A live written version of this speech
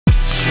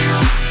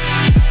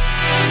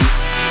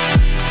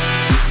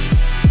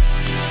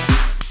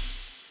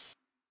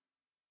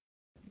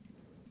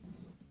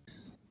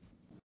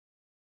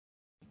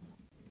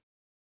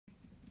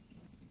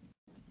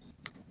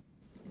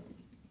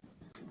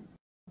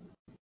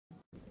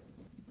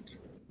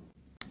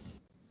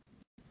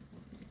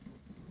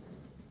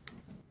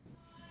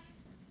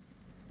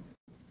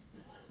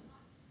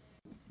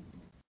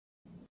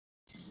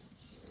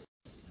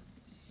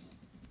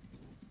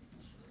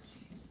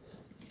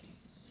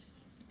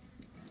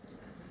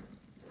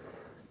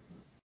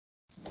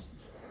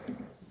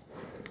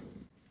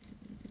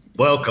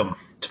Welcome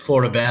to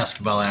Florida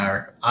Basketball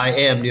Hour. I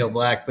am Neil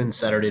Blackman,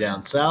 Saturday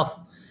Down South,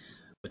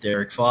 with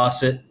Eric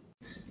Fawcett,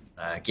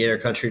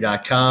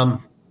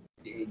 GatorCountry.com.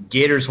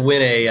 Gators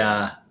win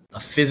a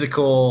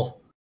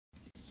physical,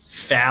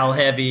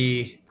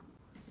 foul-heavy,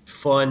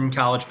 fun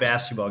college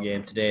basketball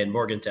game today in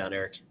Morgantown,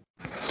 Eric.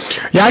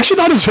 Yeah, I actually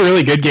thought it was a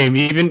really good game,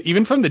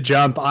 even from the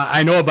jump.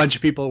 I know a bunch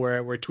of people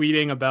were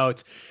tweeting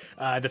about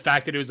the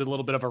fact that it was a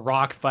little bit of a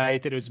rock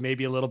fight, that it was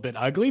maybe a little bit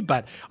ugly,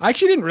 but I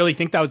actually didn't really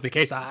think that was the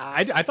case.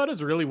 I thought it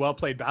was a really well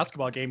played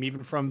basketball game,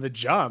 even from the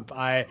jump.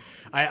 I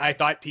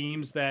thought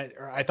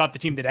the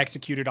team that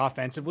executed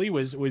offensively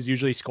was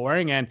usually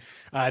scoring, and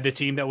the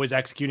team that was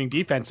executing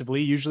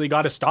defensively usually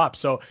got a stop.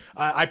 So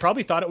I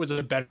probably thought it was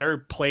a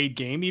better played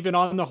game, even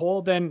on the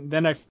whole,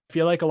 than I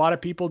feel like a lot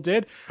of people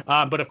did.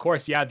 But of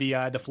course, yeah,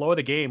 the flow of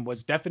the game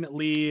was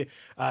definitely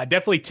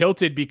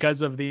tilted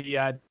because of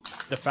the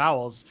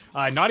fouls.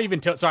 Not even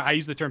sorry, I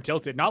use the term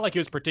tilted. Not like it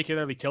was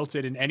particularly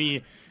tilted in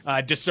any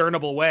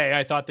discernible way.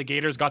 I thought the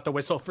Gators got the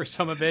whistle for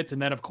some of it, and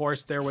then of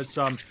course there was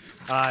some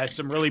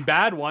really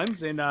bad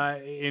ones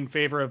in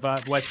favor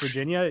of West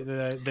Virginia.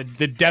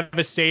 The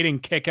devastating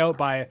kick out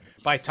by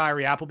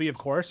Tyree Appleby, of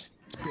course.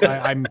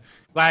 I'm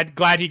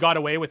glad he got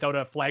away without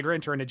a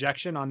flagrant or an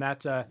ejection on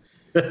that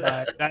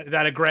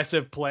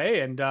aggressive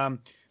play. And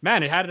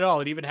man, it had it all.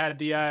 It even had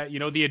the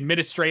the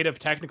administrative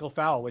technical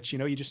foul, which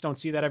you just don't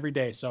see that every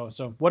day. So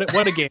what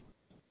a game.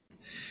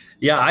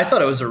 Yeah, I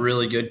thought it was a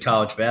really good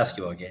college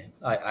basketball game.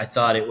 I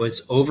thought it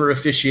was over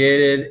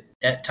officiated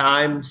at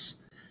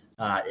times,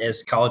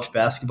 as college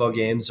basketball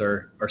games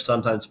are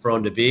sometimes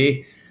prone to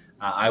be.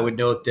 I would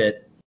note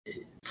that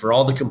for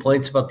all the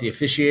complaints about the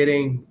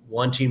officiating,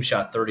 one team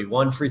shot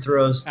 31 free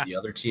throws, the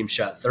other team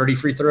shot 30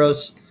 free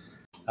throws.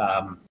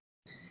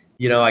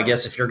 I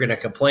guess if you're going to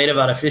complain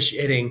about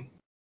officiating,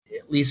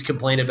 at least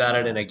complain about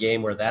it in a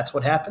game where that's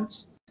what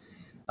happens.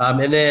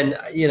 And then,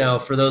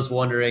 for those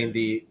wondering,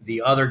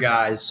 the other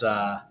guys,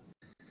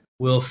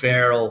 Will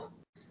Ferrell,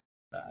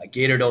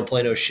 Gator don't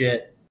play no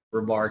shit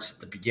remarks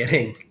at the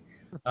beginning,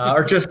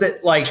 are just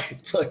that,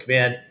 look,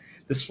 man,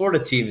 this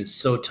Florida team is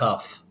so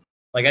tough.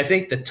 I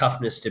think the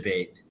toughness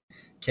debate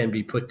can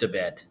be put to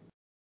bed.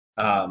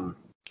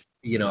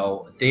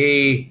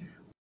 They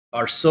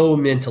are so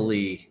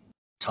mentally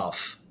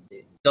tough.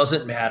 It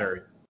doesn't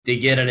matter. They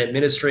get an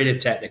administrative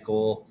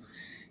technical.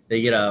 They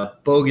get a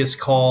bogus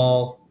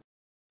call.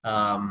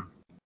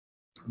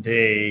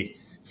 They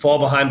fall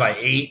behind by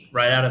 8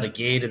 right out of the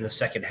gate in the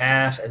second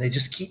half, and they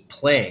just keep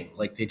playing.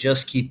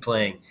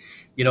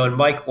 And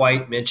Mike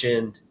White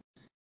mentioned,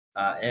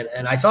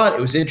 and I thought it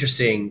was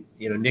interesting,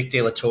 Nick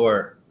De La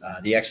Torre,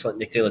 the excellent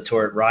Nick De La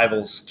Torre at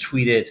Rivals,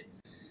 tweeted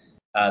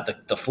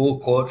the full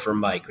quote from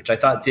Mike, which I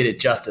thought did it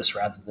justice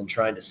rather than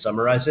trying to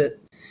summarize it.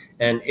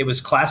 And it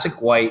was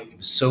classic White. It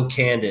was so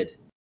candid.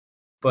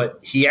 But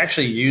he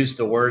actually used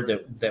the word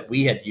that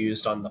we had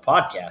used on the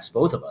podcast,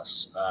 both of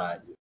us,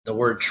 the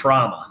word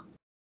trauma.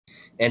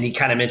 And he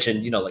kind of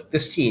mentioned,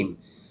 this team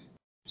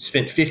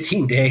spent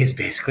 15 days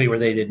basically where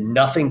they did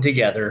nothing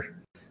together.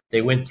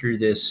 They went through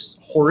this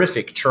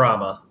horrific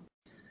trauma.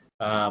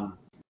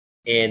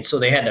 And so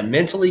they had to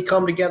mentally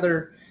come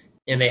together,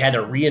 and they had to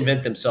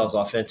reinvent themselves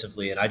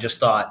offensively. And I just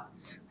thought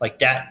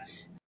that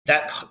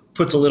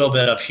puts a little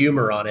bit of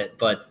humor on it,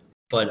 but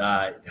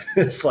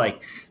it's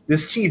like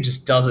this team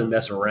just doesn't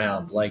mess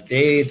around.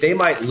 They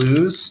might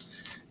lose,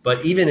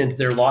 but even in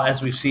their loss,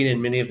 as we've seen in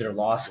many of their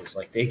losses,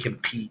 they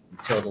compete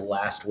until the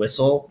last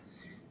whistle.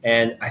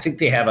 And I think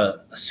they have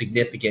a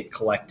significant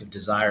collective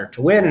desire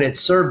to win, and it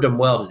served them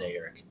well today,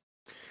 Eric.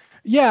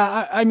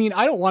 Yeah, I mean,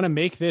 I don't want to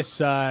make this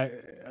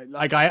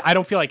I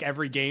don't feel like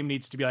every game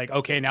needs to be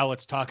okay, now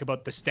let's talk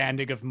about the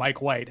standing of Mike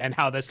White and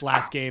how this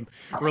last game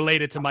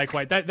related to Mike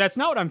White. That's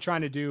not what I'm trying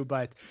to do.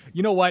 But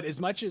you know what?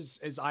 As much as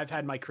I've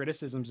had my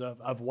criticisms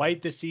of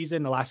White this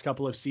season, the last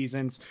couple of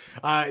seasons,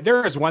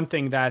 there is one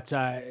thing that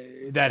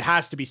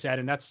has to be said,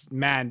 and that's,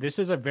 man, this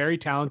is a very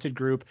talented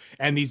group,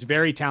 and these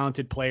very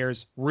talented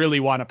players really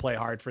want to play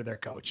hard for their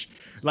coach.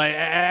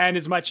 And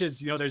as much as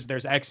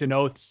there's X and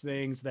O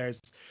things,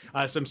 there's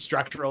some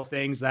structural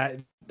things that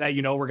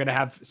we're going to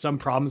have some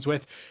problems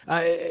with.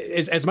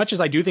 As much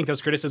as I do think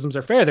those criticisms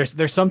are fair,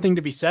 there's something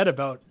to be said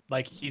about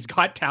he's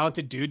got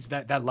talented dudes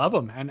that love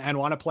him and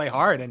want to play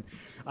hard. And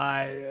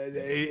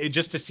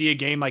just to see a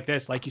game like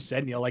this, like you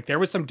said, Neil, there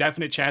was some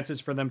definite chances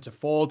for them to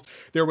fold.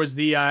 There was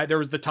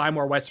the time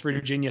where West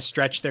Virginia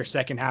stretched their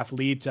second half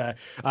lead to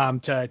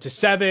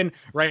 7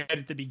 right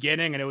at the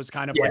beginning, and it was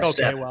kind of okay,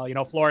 7. Well,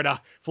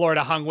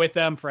 Florida hung with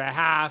them for a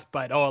half,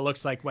 but it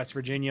looks like West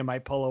Virginia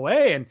might pull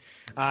away, and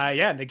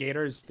the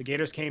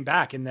Gators came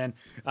back, and then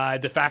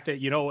the fact that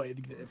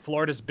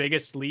Florida's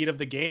biggest lead of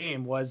the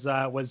game was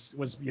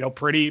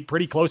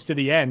pretty close to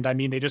the end. I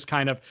mean, they just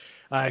kind of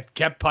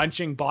kept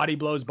punching, body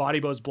blows,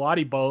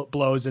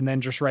 blows, and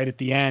then just right at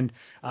the end,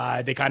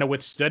 they kind of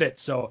withstood it.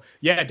 So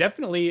yeah,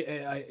 definitely,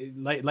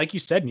 like you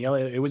said, Neil,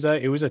 it was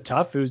a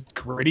tough, it was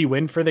gritty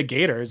win for the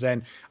Gators,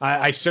 and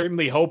I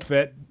certainly hope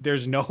that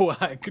there's no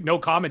no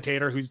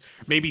commentator who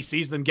maybe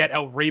sees them get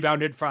out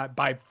rebounded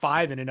by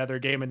 5 in another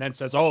game and then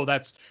says, "Oh,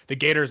 that's the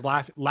Gators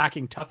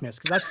lacking toughness,"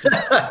 because that's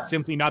just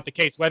simply not the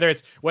case. Whether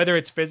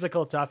it's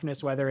physical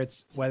toughness, whether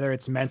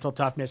it's mental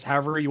toughness,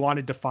 however you want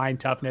to define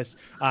toughness,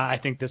 I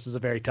think this is a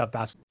very tough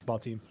basketball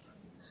team.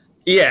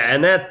 Yeah,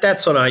 and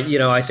that's when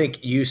I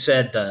think you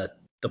said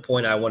the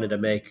point I wanted to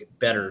make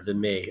better than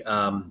me,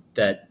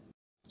 that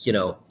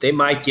they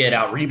might get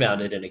out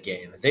rebounded in a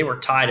game. They were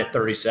tied at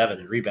 37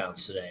 in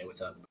rebounds today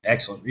with an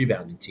excellent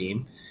rebounding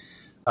team.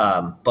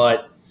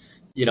 But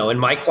and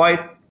Mike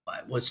White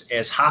was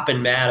as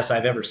hopping mad as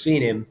I've ever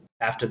seen him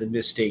after the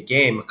Miss State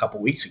game a couple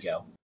weeks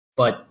ago.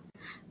 But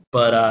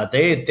they're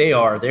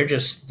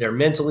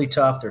mentally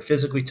tough. They're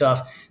physically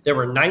tough. There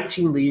were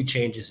 19 lead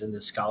changes in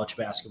this college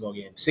basketball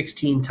game,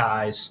 16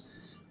 ties.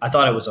 I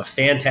thought it was a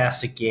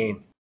fantastic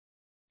game.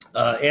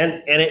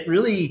 And it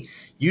really,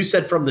 you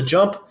said from the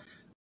jump,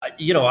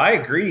 I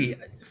agree.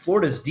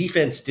 Florida's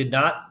defense did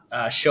not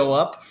show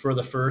up for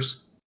the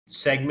first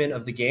segment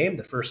of the game,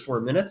 the first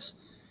 4 minutes.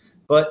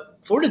 But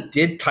Florida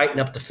did tighten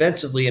up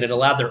defensively, and it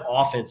allowed their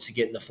offense to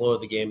get in the flow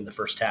of the game in the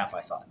first half,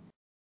 I thought.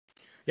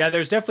 Yeah,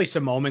 there's definitely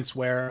some moments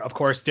where, of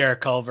course,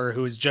 Derek Culver,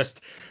 who is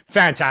just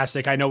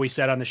fantastic. I know we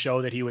said on the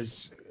show that he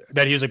was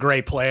a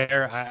great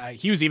player.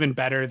 He was even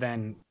better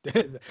than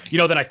than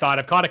I thought.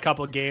 I've caught a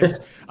couple of games.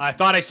 I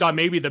thought I saw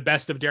maybe the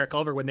best of Derek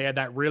Culver when they had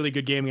that really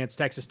good game against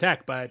Texas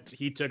Tech, but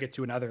he took it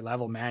to another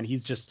level, man.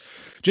 He's just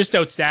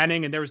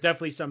outstanding. And there was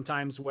definitely some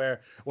times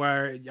where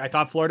I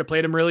thought Florida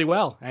played him really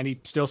well, and he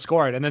still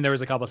scored. And then there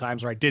was a couple of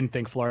times where I didn't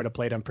think Florida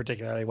played him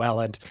particularly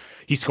well, and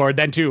he scored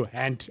then too,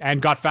 and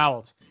got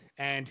fouled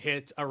and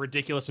hit a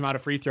ridiculous amount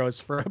of free throws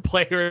for a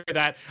player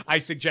that I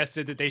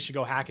suggested that they should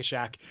go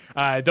hack-a-shack.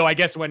 Though I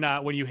guess when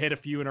you hit a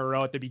few in a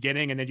row at the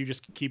beginning and then you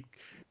just keep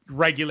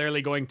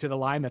regularly going to the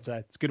line, it's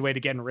a good way to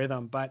get in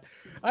rhythm. But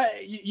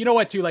you know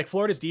what, too, like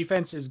Florida's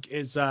defense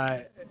is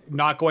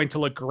not going to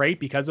look great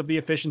because of the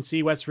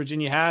efficiency West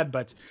Virginia had,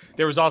 but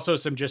there was also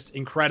some just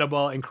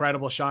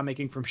incredible shot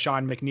making from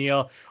Sean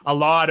McNeil. A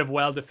lot of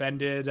well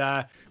defended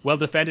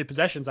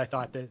possessions. I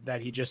thought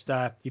that he just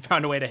he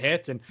found a way to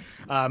hit, and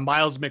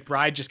Miles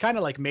McBride just kind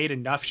of like made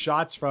enough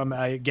shots from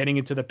getting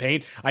into the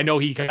paint. I know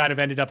he kind of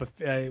ended up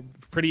a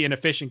pretty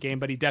inefficient game,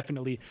 but he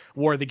definitely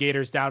wore the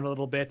Gators down a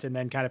little bit and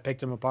then kind of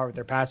picked them apart with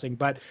their passing.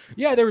 But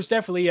yeah, there was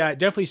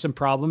definitely some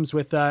problems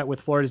with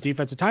Florida's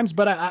defense at times,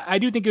 but I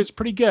do think it was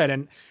pretty good.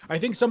 And I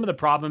think some of the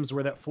problems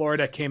were that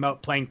Florida came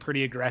out playing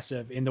pretty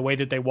aggressive in the way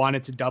that they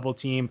wanted to double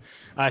team,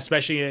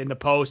 especially in the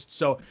post.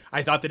 So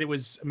I thought that it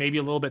was maybe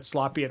a little bit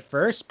sloppy at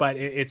first, but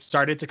it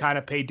started to kind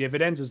of pay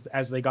dividends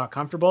as they got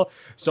comfortable.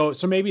 So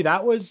maybe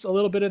that was a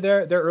little bit of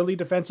their early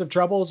defensive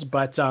troubles.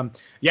 But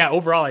yeah,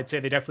 overall, I'd say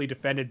they definitely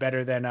defended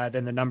better than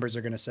the numbers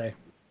are going to say.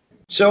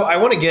 So I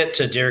want to get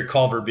to Derek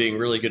Culver being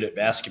really good at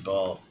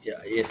basketball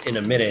in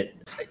a minute.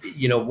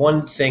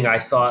 One thing I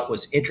thought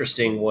was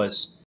interesting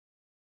was,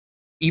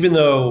 even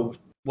though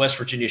West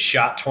Virginia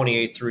shot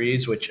 28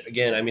 threes, which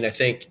again, I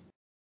think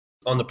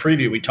on the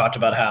preview, we talked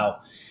about how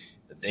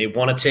they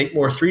want to take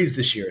more threes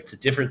this year. It's a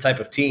different type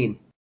of team.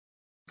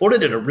 Florida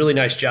did a really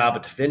nice job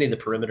at defending the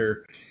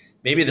perimeter.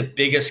 Maybe the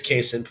biggest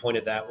case in point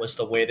of that was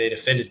the way they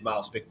defended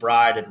Miles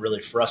McBride. It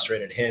really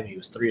frustrated him. He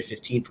was 3 of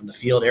 15 from the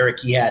field. Eric,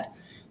 he had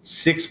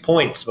 6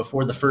 points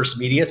before the first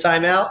media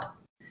timeout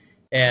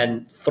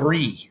and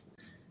 3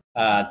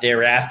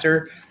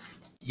 thereafter.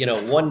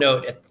 One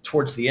note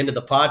towards the end of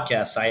the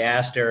podcast, I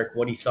asked Eric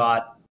what he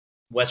thought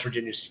West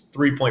Virginia's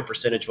 3-point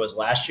percentage was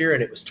last year,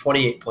 and it was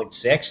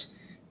 28.6.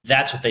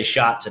 That's what they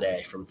shot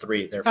today from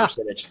 3, their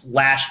percentage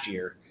last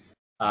year.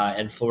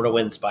 And Florida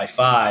wins by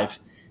 5.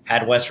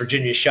 Had West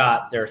Virginia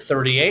shot their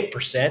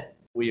 38%,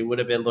 we would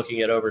have been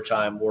looking at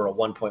overtime or a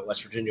 1-point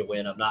West Virginia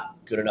win. I'm not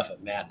good enough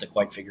at math to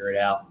quite figure it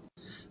out.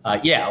 A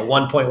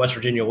 1-point West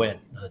Virginia win.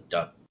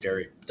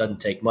 Doesn't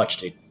take much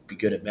to be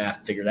good at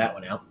math, figure that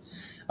one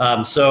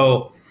out.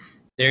 So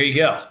there you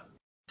go.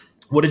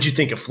 What did you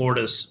think of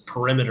Florida's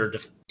perimeter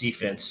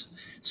defense,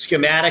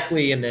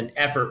 schematically and then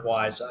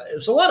effort-wise? It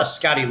was a lot of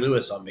Scotty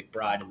Lewis on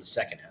McBride in the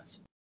second half.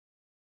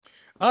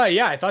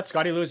 Yeah, I thought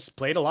Scotty Lewis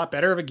played a lot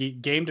better of a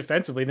game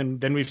defensively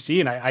than we've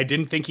seen. I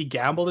didn't think he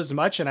gambled as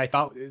much, and I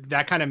thought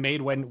that kind of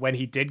made when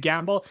he did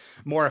gamble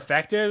more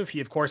effective. He,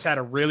 of course, had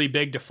a really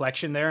big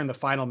deflection there in the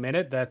final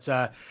minute that's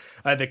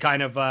the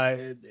kind of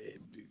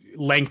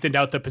lengthened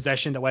out the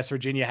possession that West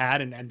Virginia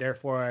had and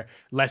therefore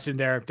lessened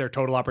their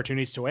total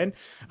opportunities to win.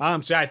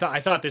 So I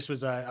thought this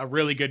was a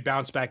really good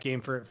bounce back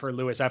game for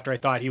Lewis after I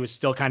thought he was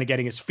still kind of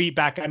getting his feet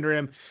back under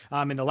him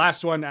in the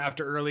last one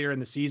after earlier in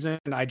the season.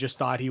 I just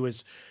thought he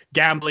was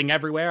gambling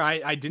everywhere.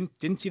 I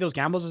didn't see those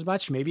gambles as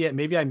much.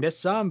 Maybe I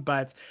missed some,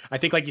 but I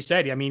think, like you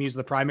said, he's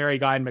the primary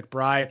guy in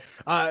McBride.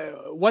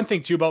 One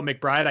thing too about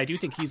McBride, I do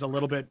think he's a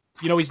little bit,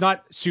 he's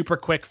not super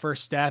quick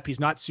first step.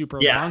 He's not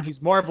super long.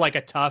 He's more of like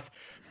a tough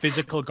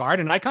physical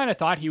guard. And I kind of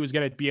thought he was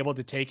going to be able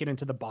to take it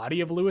into the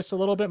body of Lewis a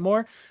little bit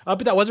more.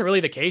 But that wasn't really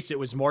the case. It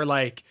was more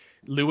like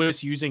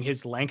Lewis using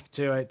his length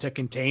to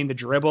contain the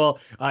dribble,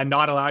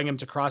 not allowing him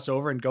to cross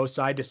over and go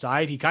side to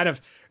side. He kind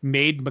of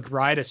made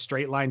McBride a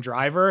straight line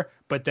driver,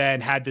 but then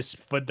had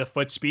the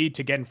foot speed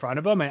to get in front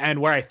of him. And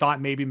where I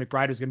thought maybe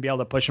McBride was going to be able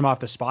to push him off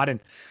the spot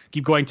and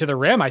keep going to the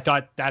rim, I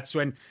thought that's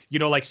when,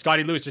 like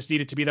Scottie Lewis just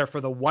needed to be there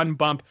for the one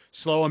bump,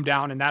 slow him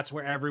down. And that's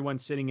where everyone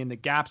sitting in the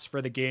gaps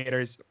for the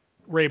Gators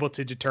were able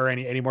to deter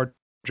any more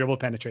dribble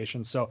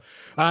penetration. So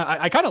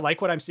I kind of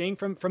like what I'm seeing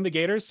from the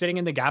Gators sitting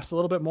in the gaps a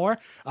little bit more.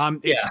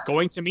 It's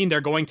going to mean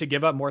they're going to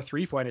give up more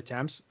 3-point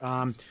attempts,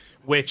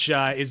 which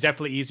is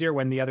definitely easier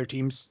when the other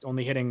team's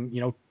only hitting,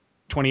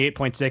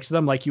 28.6 of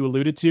them, like you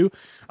alluded to.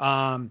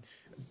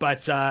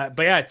 But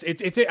yeah,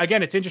 it's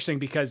again, it's interesting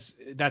because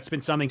that's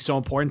been something so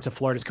important to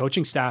Florida's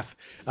coaching staff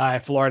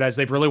at Florida, as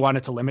they've really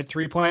wanted to limit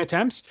 3-point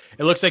attempts.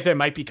 It looks like they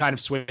might be kind of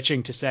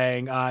switching to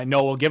saying,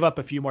 no, we'll give up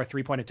a few more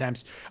 3-point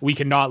attempts. We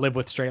cannot live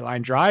with straight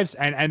line drives.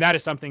 And that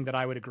is something that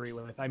I would agree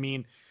with. I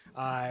mean,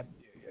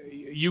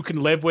 you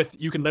can live with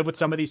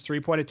some of these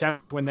 3-point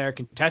attempts when they're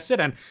contested.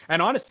 And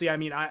honestly, I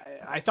mean,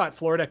 I thought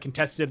Florida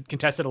contested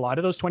a lot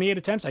of those 28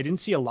 attempts. I didn't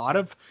see a lot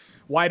of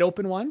wide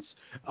open ones.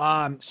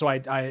 So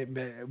I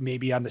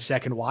maybe on the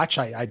second watch,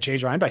 I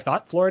changed my mind, but I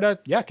thought Florida,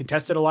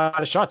 contested a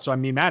lot of shots. So, I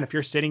mean, man, if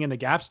you're sitting in the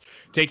gaps,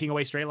 taking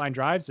away straight line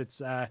drives,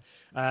 it's,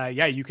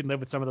 you can live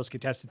with some of those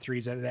contested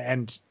threes.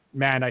 And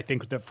man, I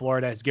think that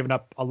Florida has given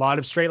up a lot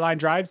of straight line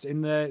drives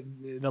in the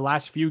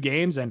last few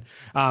games, and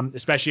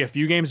especially a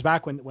few games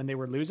back when they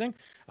were losing.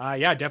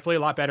 Definitely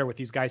a lot better with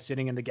these guys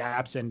sitting in the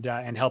gaps and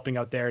helping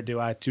out there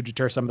to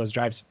deter some of those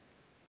drives.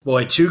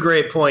 Boy, 2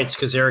 great points,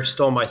 because Eric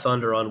stole my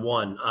thunder on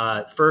one.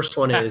 First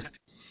one is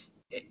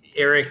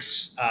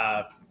Eric's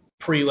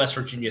pre-West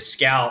Virginia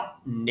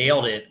scout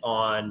nailed it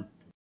on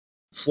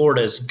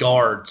Florida's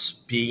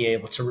guards being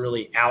able to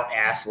really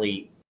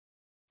out-athlete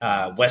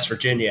West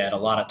Virginia at a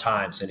lot of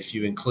times. And if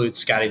you include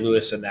Scottie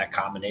Lewis in that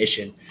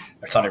combination,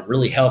 I thought it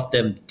really helped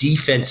them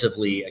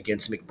defensively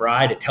against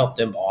McBride. It helped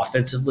them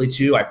offensively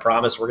too. I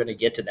promise we're going to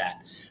get to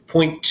that.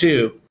 Point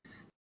 2,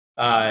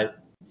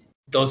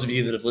 those of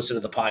you that have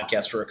listened to the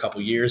podcast for a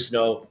couple of years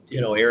know,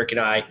 Eric and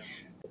I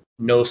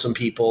know some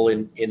people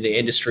in the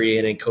industry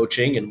and in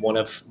coaching. And one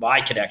of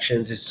my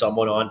connections is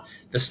someone on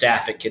the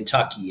staff at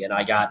Kentucky. And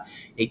I got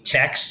a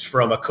text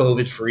from a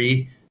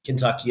COVID-free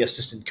Kentucky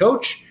assistant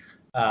coach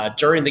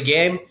during the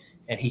game.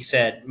 And he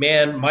said,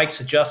 man, Mike's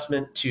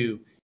adjustment to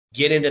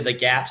get into the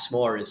gaps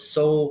more is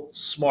so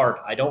smart.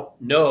 I don't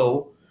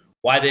know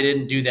why they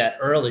didn't do that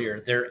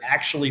earlier. They're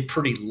actually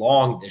pretty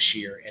long this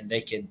year, and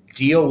they can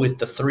deal with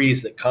the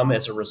threes that come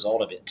as a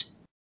result of it.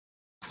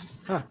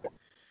 Huh.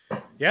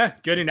 Yeah,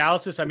 good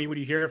analysis. I mean, when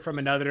you hear it from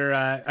another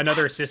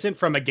assistant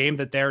from a game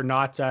that they're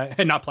not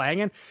playing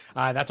in,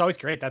 that's always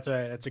great. That's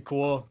a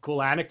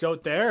cool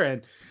anecdote there.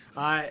 And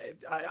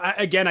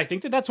again, I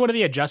think that's one of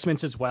the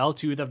adjustments as well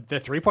to the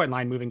 3-point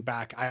line moving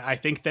back. I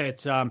think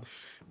that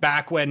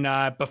back when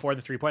before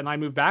the 3-point line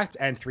moved back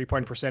and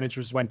 3-point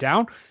percentages went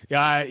down,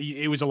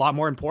 it was a lot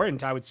more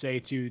important, I would say,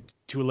 to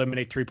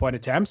eliminate 3-point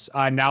attempts.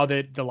 Now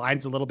that the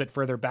line's a little bit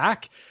further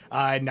back,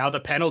 now the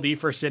penalty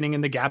for sitting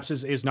in the gaps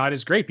is not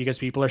as great because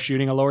people are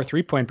shooting a lower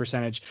 3-point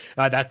percentage.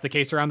 That's the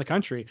case around the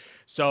country.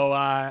 So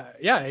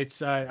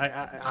it's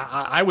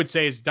I would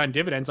say it's done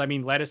dividends. I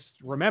mean, let us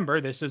remember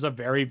this is a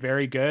very,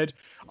 very good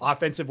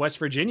offensive West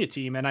Virginia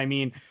team, and I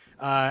mean,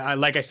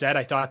 like I said,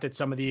 I thought that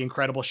some of the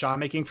incredible shot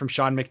making from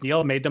Sean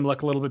McNeil made them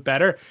look a little bit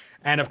better.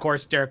 And of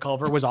course, Derek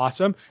Culver was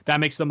awesome. That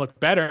makes them look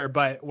better.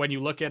 But when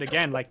you look at,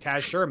 again, like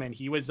Taz Sherman,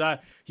 he was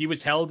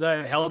held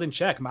in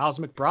check. Miles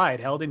McBride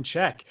held in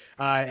check.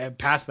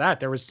 Past that,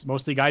 there was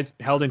mostly guys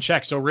held in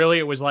check. So really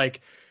it was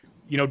like,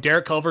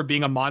 Derek Culver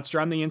being a monster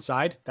on the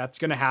inside, that's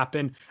going to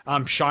happen.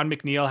 Sean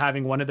McNeil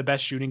having one of the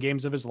best shooting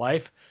games of his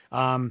life.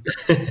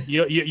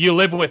 You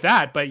live with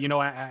that, but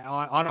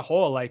on a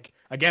whole, like,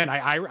 again,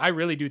 I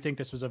really do think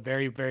this was a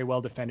very, very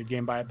well defended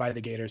game by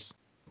the Gators.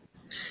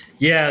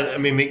 Yeah, I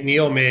mean,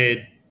 McNeil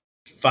made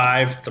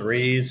 5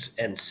 threes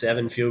and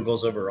 7 field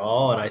goals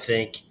overall, and I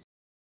think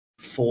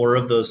 4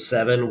 of those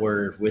 7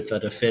 were with a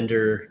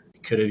defender.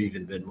 Could have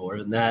even been more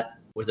than that,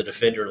 with a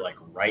defender like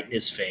right in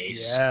his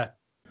face. Yeah.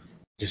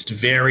 Just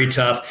very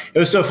tough. It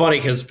was so funny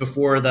because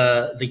before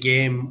the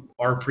game,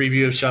 our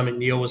preview of Sean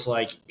McNeil was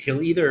like,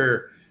 he'll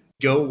either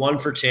go 1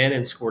 for 10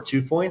 and score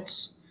 2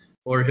 points,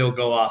 or he'll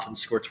go off and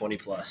score 20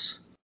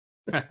 plus.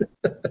 I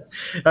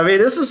mean,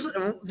 this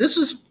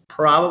was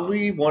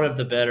probably one of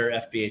the better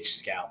FBH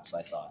scouts,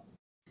 I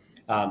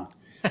thought.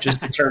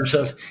 Just in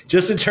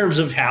terms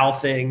of how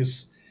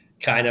things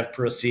kind of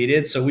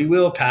proceeded. So we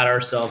will pat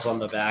ourselves on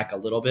the back a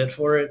little bit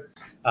for it,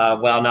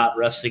 while not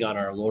resting on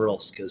our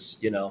laurels, because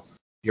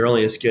you're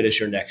only as good as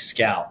your next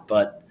scout.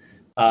 But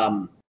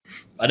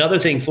another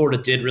thing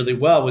Florida did really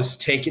well was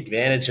take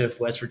advantage of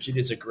West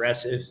Virginia's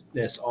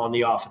aggressiveness on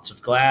the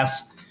offensive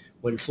glass.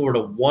 When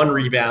Florida won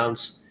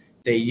rebounds,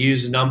 they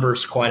used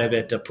numbers quite a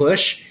bit to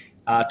push.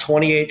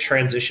 28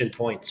 transition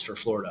points for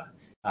Florida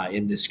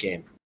in this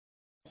game.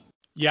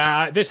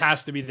 Yeah, this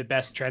has to be the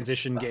best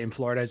transition game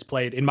Florida has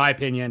played, in my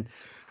opinion.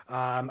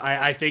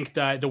 I think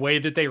the way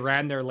that they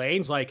ran their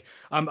lanes, like,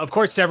 of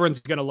course, everyone's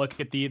going to look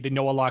at the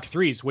Noah Locke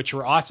threes, which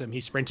were awesome. He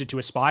sprinted to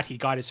a spot. He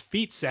got his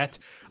feet set.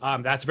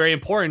 That's very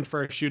important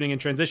for shooting in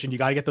transition. You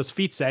got to get those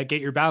feet set,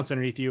 get your bounce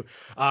underneath you.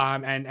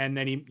 And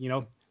then he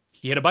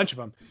hit a bunch of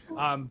them.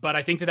 But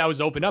I think that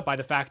was opened up by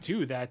the fact,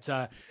 too,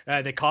 that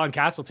Colin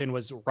Castleton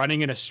was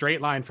running in a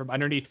straight line from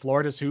underneath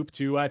Florida's hoop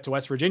to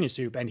West Virginia's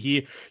hoop. And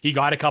he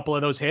got a couple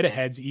of those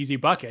hit-aheads, easy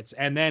buckets.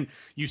 And then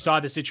you saw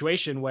the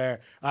situation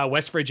where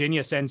West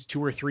Virginia sends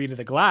 2 or 3 to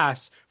the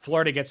glass,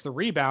 Florida gets the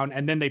rebound,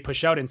 and then they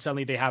push out, and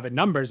suddenly they have a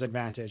numbers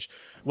advantage.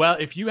 Well,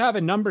 if you have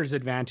a numbers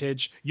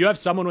advantage, you have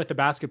someone with the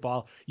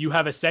basketball, you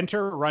have a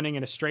center running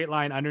in a straight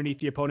line underneath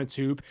the opponent's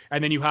hoop,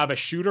 and then you have a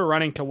shooter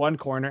running to one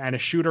corner and a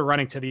shooter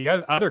running to the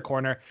other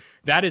corner.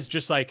 That is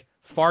just like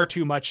far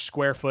too much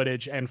square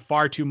footage and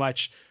far too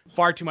much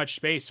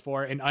space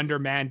for an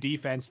undermanned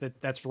defense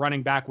that's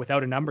running back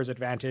without a numbers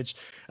advantage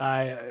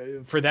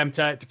for them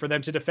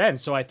to defend.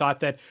 So I thought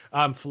that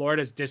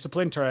Florida's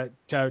discipline to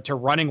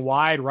running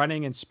wide,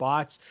 running in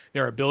spots,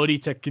 their ability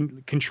to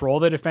control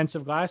the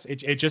defensive glass,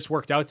 it just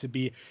worked out to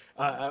be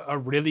a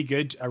really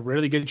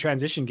good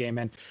transition game.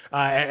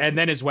 And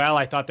then as well,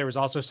 I thought there was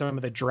also some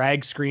of the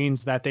drag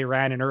screens that they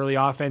ran in early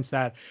offense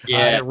that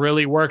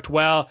really worked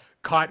well.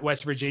 Caught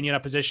West Virginia in a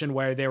position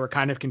where they were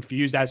kind of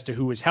confused as to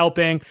who was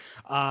helping.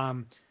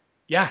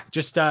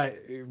 Just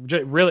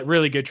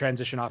really good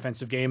transition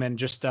offensive game, and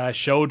just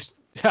showed,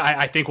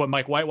 I think, what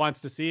Mike White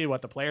wants to see,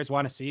 what the players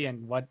want to see,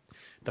 and what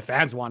the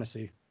fans want to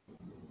see.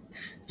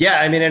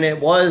 Yeah, I mean, and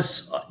it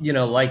was,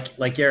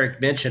 like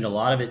Eric mentioned, a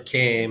lot of it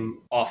came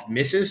off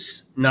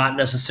misses, not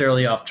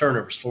necessarily off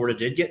turnovers. Florida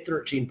did get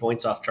 13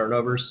 points off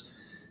turnovers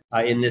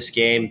in this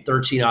game,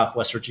 13 off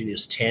West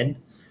Virginia's 10.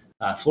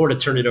 Florida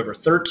turned it over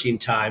 13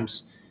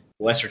 times.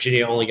 West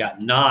Virginia only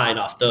got 9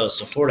 off those.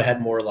 So Florida had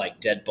more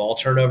like dead ball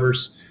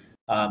turnovers.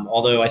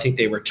 Although I think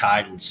they were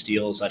tied in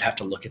steals. I'd have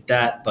to look at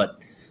that. But,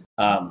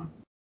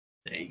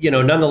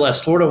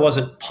 nonetheless, Florida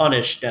wasn't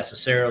punished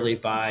necessarily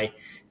by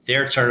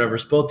their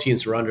turnovers. Both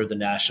teams were under the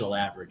national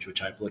average,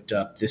 which I've looked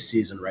up this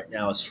season right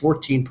now is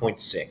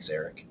 14.6,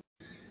 Eric.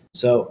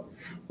 So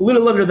a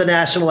little under the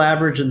national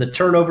average in the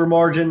turnover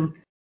margin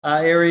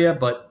area,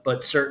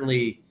 but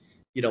certainly –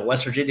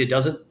 West Virginia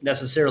doesn't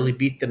necessarily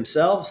beat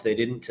themselves. They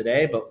didn't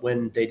today, but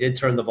when they did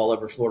turn the ball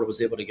over, Florida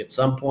was able to get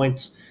some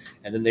points,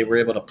 and then they were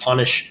able to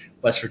punish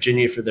West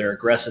Virginia for their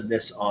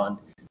aggressiveness on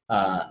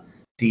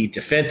the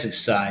defensive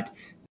side.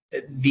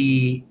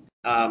 The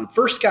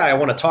first guy I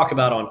want to talk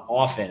about on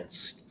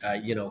offense,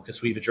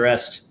 because we've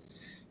addressed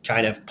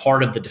kind of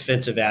part of the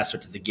defensive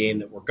aspect of the game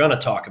that we're going to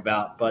talk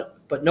about,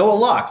 but Noah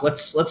Locke.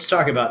 Let's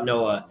talk about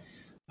Noah.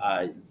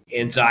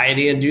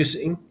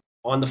 Anxiety-inducing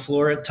on the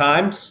floor at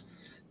times.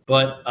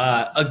 But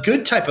a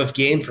good type of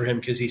game for him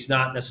because he's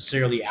not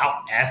necessarily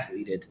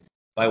out-athleted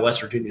by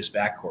West Virginia's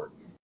backcourt.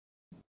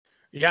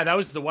 Yeah, that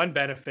was the one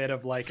benefit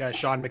of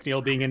Sean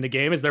McNeil being in the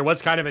game, is there was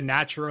kind of a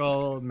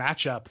natural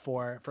matchup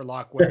for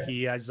Locke where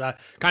he has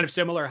kind of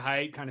similar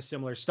height, kind of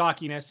similar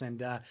stockiness.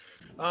 And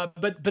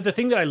but the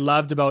thing that I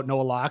loved about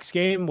Noah Locke's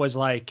game was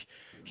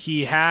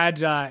he had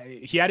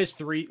his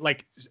three,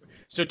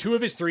 so 2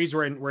 of his threes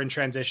were in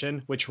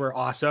transition, which were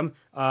awesome.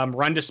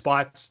 Run to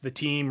spots. The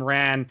team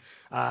ran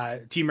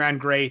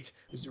great,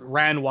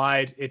 ran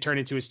wide. It turned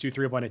into his 2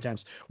 3-point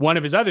attempts. One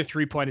of his other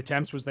 3-point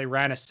attempts was they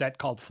ran a set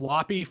called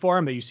floppy for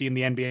him that you see in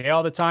the NBA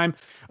all the time.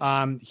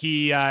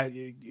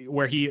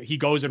 Where he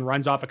goes and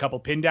runs off a couple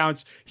pin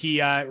downs.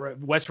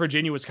 West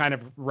Virginia was kind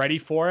of ready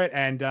for it,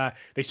 and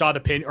they saw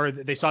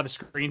the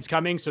screens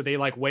coming, so they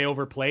way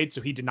overplayed.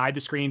 So he denied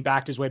the screen,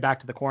 backed his way back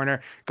to the corner,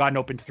 got an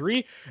open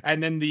 3,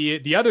 and then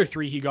the other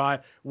 3 he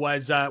got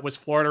was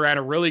Florida ran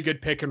a really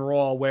good pick and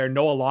roll where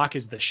Noah Locke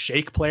is the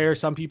shake player,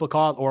 some people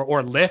call it,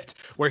 or lift,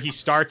 where he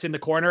starts in the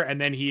corner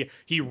and then he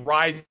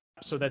rises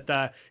so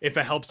that if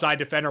a help side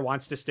defender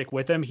wants to stick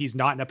with him, he's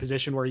not in a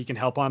position where he can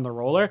help on the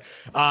roller.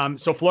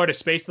 So Florida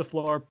spaced the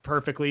floor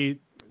perfectly,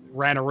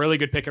 ran a really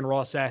good pick and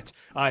roll set.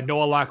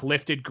 Noah Locke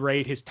lifted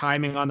great. His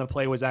timing on the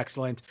play was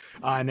excellent.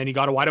 And then he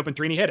got a wide open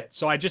 3 and he hit it.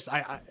 So I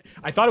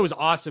thought it was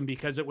awesome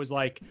because it was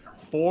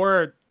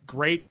 4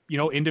 great,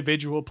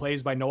 individual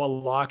plays by Noah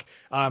Locke.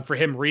 For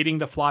him reading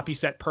the floppy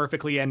set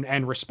perfectly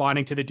and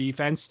responding to the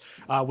defense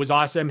was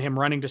awesome. Him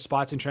running to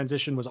spots in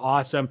transition was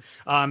awesome.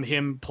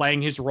 Him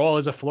playing his role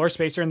as a floor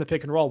spacer in the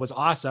pick and roll was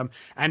awesome.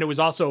 And it was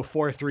also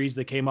 4 threes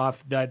that came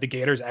off the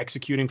Gators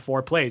executing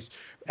 4 plays,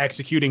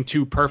 executing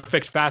 2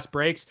 perfect fast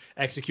breaks,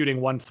 executing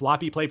 1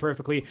 floppy play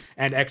perfectly,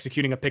 and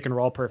executing a pick and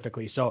roll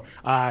perfectly. So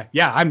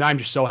I'm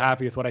just so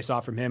happy with what I saw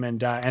from him and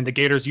the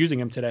Gators using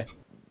him today.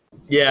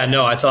 Yeah,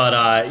 no, I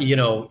thought,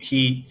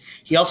 he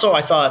also,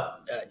 I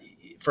thought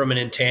from an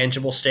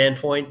intangible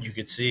standpoint, you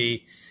could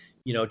see,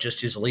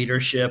 just his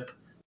leadership,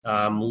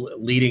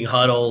 leading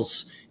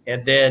huddles.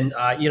 And then,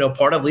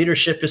 part of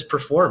leadership is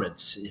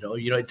performance.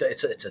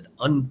 It's an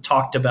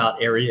untalked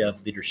about area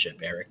of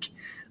leadership, Eric.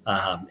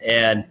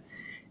 And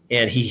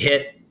he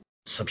hit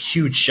some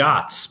huge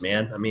shots,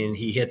 man. I mean,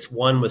 he hits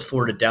one with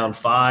Florida down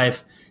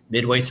 5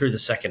 midway through the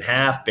second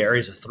half,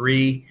 buries a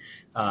 3.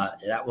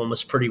 That one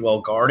was pretty well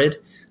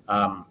guarded.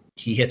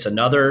 He hits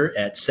another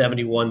at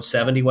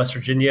 71-70 West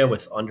Virginia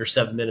with under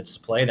 7 minutes to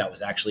play. That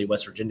was actually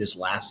West Virginia's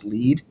last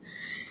lead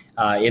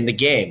in the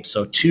game.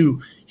 So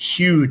 2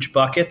 huge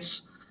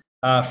buckets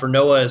for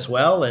Noah as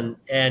well. And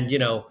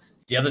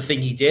the other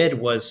thing he did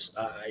was,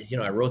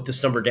 I wrote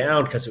this number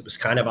down because it was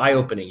kind of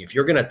eye-opening. If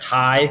you're going to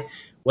tie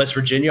West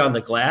Virginia on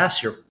the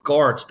glass, your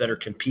guards better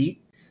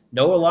compete.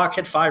 Noah Locke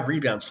had 5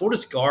 rebounds.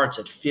 Florida's guards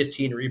had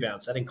 15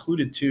 rebounds. That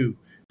included 2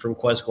 from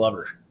Quez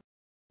Glover.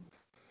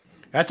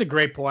 That's a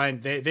great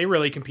point. They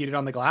really competed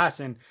on the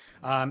glass. And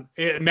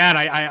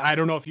I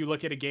don't know if you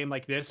look at a game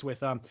like this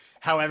with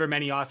however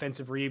many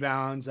offensive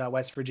rebounds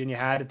West Virginia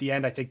had at the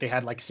end. I think they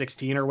had like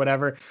 16 or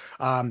whatever.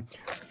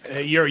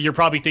 You're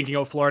probably thinking,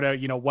 oh, Florida,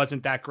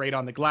 wasn't that great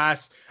on the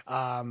glass.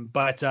 I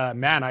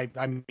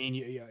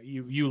mean,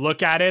 you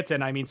look at it,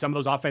 and I mean, some of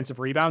those offensive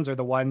rebounds are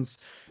the ones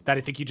that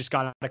I think you just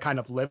got to kind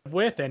of live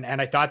with. And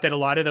I thought that a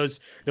lot of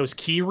those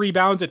key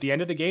rebounds at the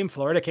end of the game,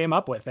 Florida came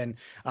up with, and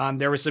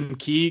there were some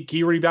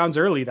key rebounds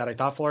early that I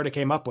thought Florida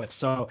came up with.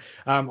 So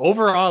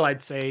overall,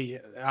 I'd say,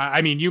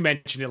 I mean, you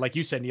mentioned it, like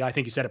you said, Neil, I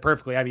think you said it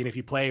perfectly. I mean, if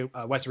you play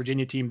a West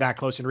Virginia team that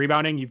close in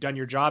rebounding, you've done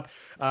your job.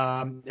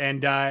 I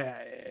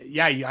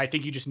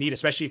think you just need,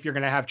 especially if you're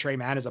going to have Trey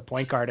Mann as a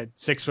point guard at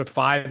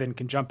 6'5" and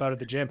can jump out of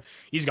the gym,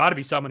 he's got to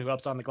be someone who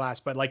helps on the glass.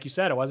 But like you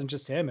said, it wasn't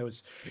just him. It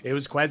was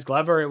Quez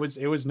Glover. It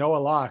was Noah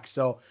Locke.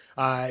 So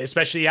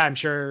especially, I'm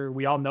sure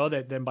we all know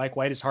that Mike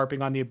White is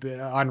harping on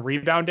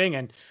rebounding,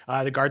 and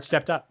the guards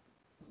stepped up.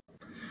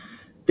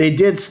 They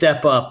did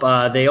step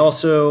up. They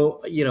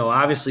also,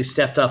 obviously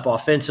stepped up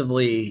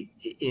offensively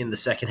in the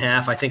second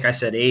half. I think I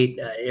said 8.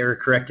 Eric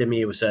corrected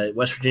me. It was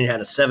West Virginia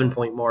had a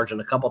 7-point margin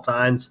a couple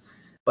times,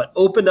 but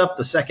opened up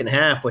the second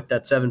half with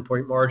that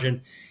 7-point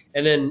margin.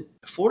 And then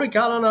Florida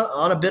got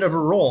on a bit of a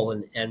roll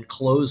and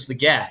closed the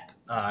gap.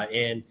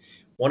 And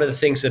one of the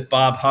things that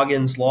Bob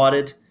Huggins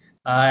lauded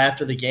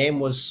after the game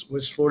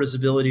was Florida's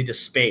ability to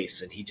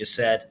space. And he just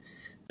said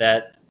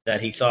that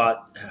he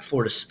thought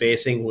Florida's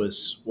spacing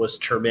was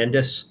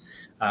tremendous,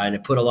 and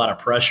it put a lot of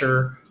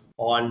pressure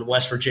on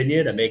West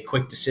Virginia to make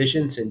quick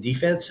decisions in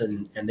defense,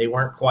 and they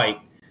weren't quite.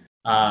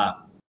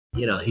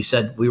 He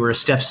said we were a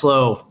step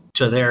slow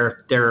to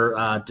their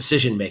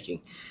decision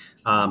making.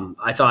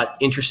 I thought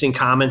interesting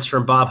comments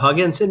from Bob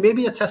Huggins, and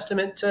maybe a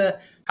testament to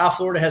how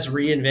Florida has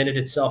reinvented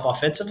itself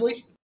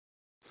offensively.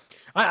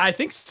 I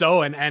think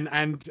so,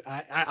 and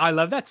I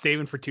love that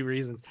statement for 2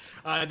 reasons.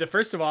 The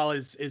first of all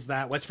is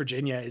that West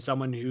Virginia is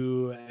someone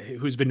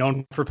who's been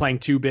known for playing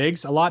 2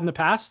 bigs a lot in the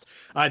past.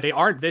 They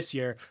aren't this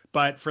year,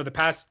 but for the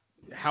past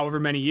however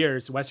many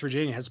years, West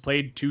Virginia has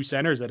played 2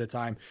 centers at a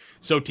time.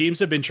 So teams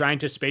have been trying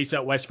to space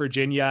out West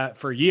Virginia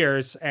for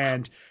years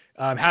and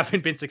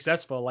haven't been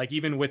successful. Like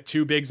even with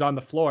 2 bigs on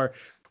the floor,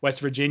 West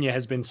Virginia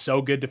has been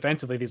so good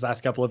defensively these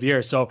last couple of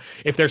years. So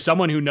if there's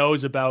someone who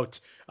knows about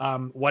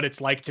what it's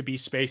like to be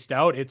spaced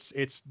out,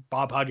 it's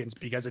Bob Huggins,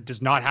 because it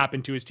does not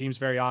happen to his teams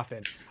very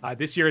often.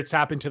 This year it's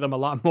happened to them a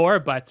lot more,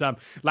 but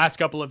last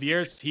couple of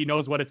years he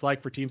knows what it's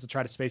like for teams to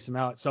try to space them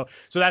out. So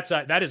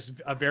that is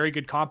a very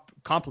good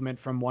compliment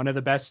from one of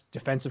the best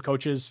defensive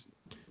coaches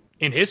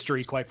in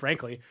history, quite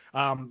frankly.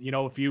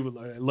 If you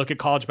look at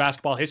college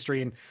basketball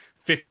history in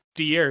 50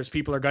 years,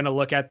 people are going to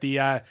look at the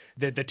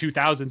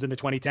 2000s and the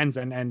 2010s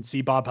and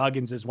see Bob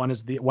Huggins as one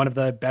of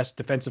the best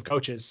defensive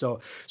coaches.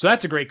 So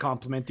that's a great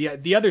compliment.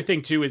 The other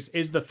thing too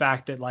is the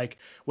fact that, like,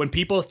 when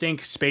people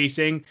think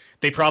spacing,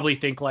 they probably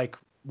think like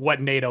what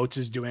Nate Oates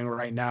is doing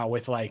right now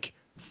with like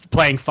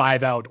playing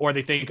 5 out, or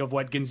they think of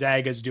what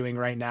Gonzaga is doing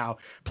right now,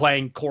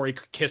 playing Corey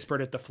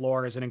Kispert at the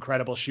floor as an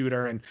incredible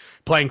shooter and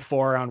playing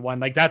 4-on-1.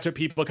 Like that's what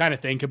people kind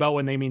of think about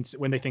when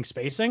they think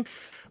spacing.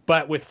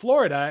 But with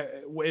Florida,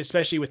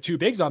 especially with 2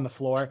 bigs on the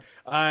floor,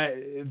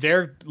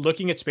 they're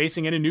looking at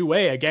spacing in a new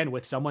way, again,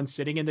 with someone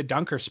sitting in the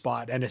dunker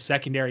spot and a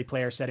secondary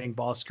player setting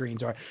ball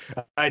screens, or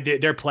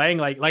they're playing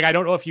like I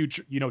don't know if you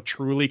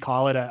truly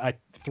call it a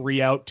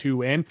 3 out,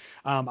 2 in.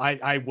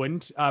 I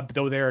wouldn't,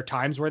 though there are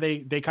times where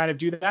they kind of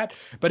do that.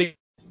 But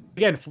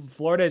again,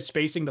 Florida is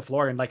spacing the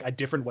floor in like a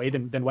different way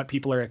than what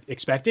people are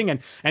expecting.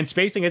 And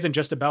spacing isn't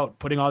just about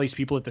putting all these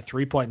people at the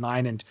 3-point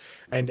line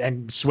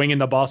and swinging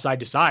the ball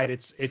side to side.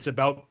 It's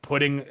about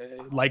putting,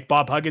 like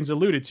Bob Huggins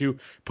alluded to,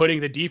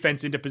 putting the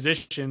defense into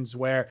positions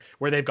where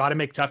they've got to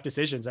make tough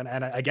decisions. And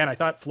again, I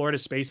thought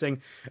Florida's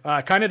spacing,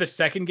 kind of the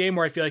second game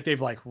where I feel like they've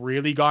like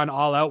really gone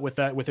all out with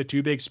a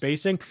 2 big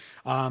spacing.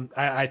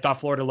 I thought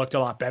Florida looked a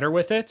lot better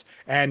with it,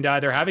 and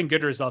they're having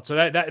good results. So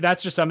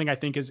that's just something I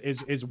think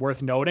is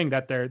worth noting,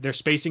 that they're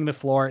spacing the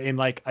floor in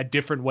like a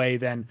different way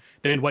than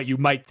what you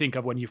might think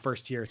of when you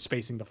first hear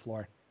spacing the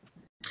floor.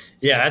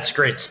 Yeah, that's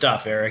great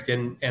stuff, Eric.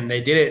 And they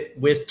did it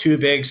with 2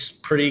 bigs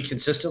pretty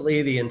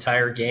consistently the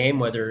entire game,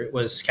 whether it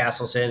was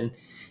Castleton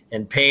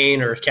and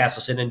Payne, or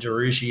Castleton and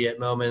Derugi at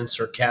moments,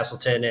 or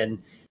Castleton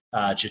and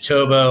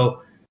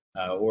Chitobo,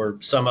 or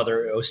some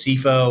other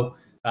Osifo.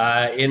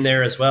 in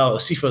there as well.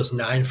 Osifo's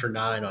 9 for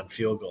 9 on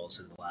field goals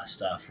in the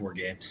last 4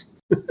 games.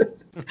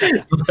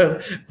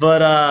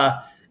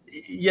 but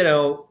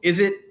is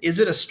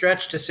it a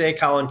stretch to say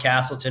Colin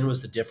Castleton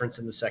was the difference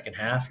in the second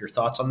half? Your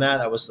thoughts on that?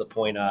 That was the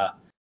point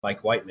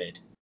Mike White made.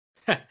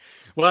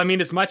 Well, I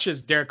mean, as much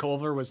as Derek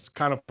Culver was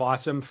kind of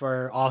awesome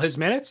for all his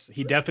minutes,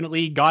 he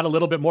definitely got a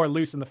little bit more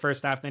loose in the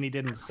first half than he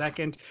did in the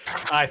second.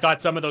 I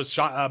thought some of those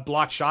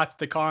block shots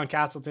that Colin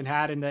Castleton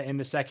had in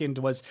the second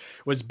was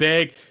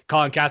big.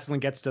 Colin Castleton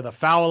gets to the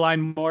foul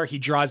line more. He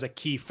draws a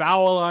key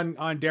foul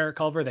on Derek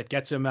Culver that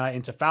gets him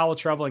into foul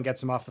trouble and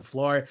gets him off the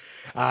floor.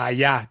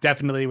 Yeah,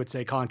 definitely would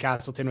say Colin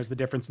Castleton was the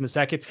difference in the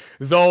second.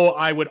 Though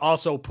I would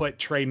also put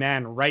Tre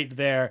Mann right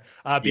there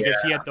because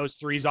he had those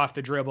threes off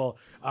the dribble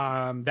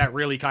that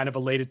really kind of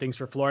elated things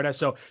for Florida.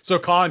 So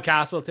Colin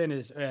Castleton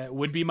is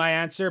would be my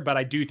answer, but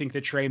I do think that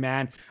Tre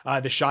Mann,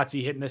 the shots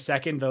he hit in the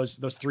second, those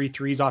 3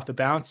 threes off the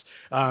bounce,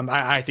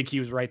 I think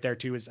he was right there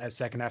too as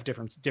second half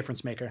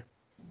difference maker.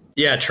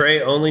 Yeah,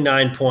 Trey only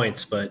 9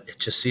 points, but it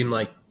just seemed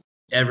like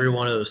every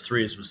one of those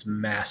threes was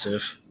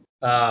massive.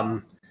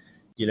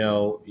 He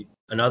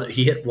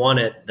hit one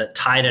that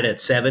tied it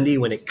at 70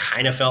 when it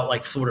kind of felt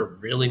like Florida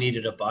really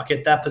needed a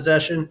bucket that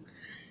possession.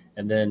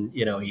 And then,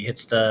 he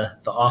hits the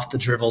off the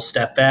dribble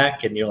step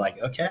back and you're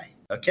like, okay.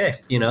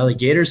 The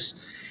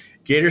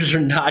Gators are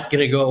not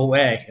going to go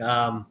away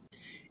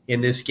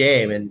in this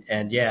game.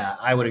 And yeah,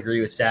 I would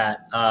agree with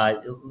that.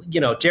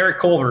 Derek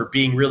Culver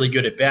being really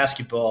good at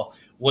basketball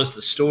was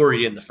the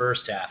story in the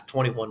first half,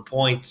 21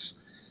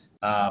 points.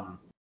 Were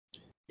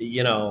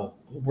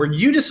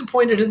you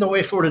disappointed in the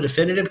way Florida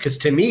defended him? Because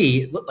to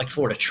me, it looked like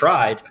Florida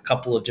tried a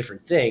couple of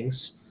different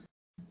things.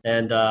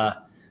 And,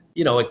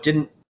 it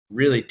didn't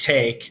really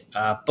take,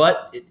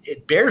 but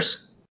it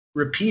bears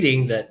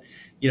repeating that,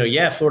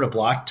 Florida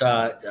blocked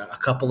a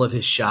couple of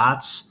his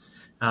shots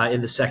in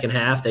the second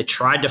half. They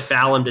tried to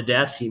foul him to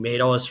death. He made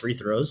all his free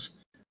throws.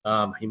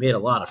 He made a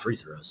lot of free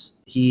throws.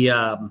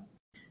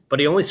 But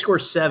he only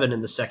scored 7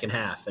 in the second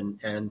half,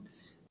 and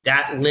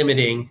that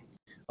limiting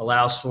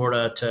allows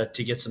Florida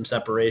to get some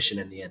separation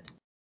in the end.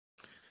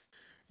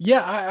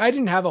 Yeah, I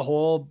didn't have a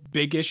whole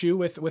big issue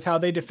with how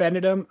they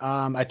defended him.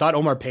 I thought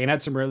Omar Payne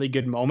had some really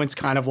good moments,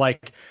 kind of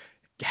like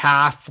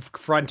half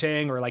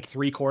fronting or like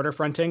 3/4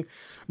 fronting.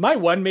 My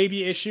one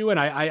maybe issue, and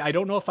I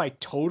don't know if I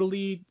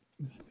totally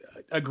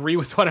agree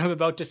with what I'm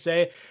about to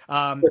say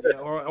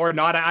or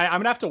not. I'm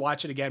gonna have to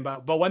watch it again.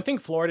 But one thing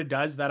Florida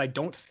does that I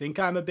don't think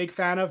I'm a big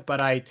fan of,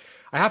 but I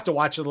have to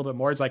watch it a little bit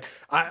more. Is like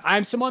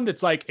I'm someone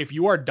that's like, if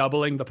you are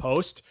doubling the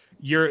post,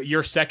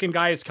 your second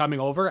guy is coming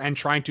over and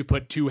trying to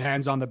put 2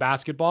 hands on the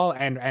basketball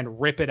and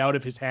rip it out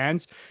of his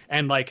hands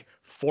and like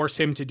force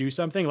him to do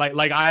something.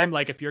 Like I'm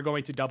like, if you're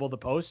going to double the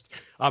post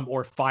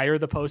or fire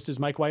the post, as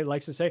Mike White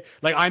likes to say,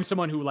 like I'm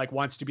someone who like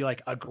wants to be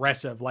like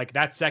aggressive. Like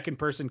that second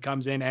person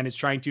comes in and is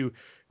trying to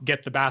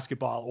get the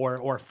basketball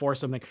or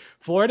force something.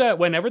 Florida,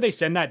 whenever they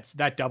send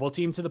that double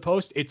team to the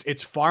post,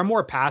 it's far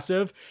more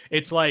passive.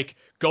 It's like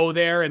go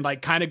there and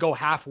like kind of go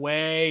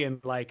halfway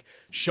and like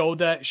show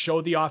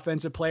the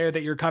offensive player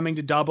that you're coming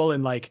to double,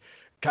 and like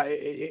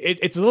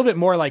it's a little bit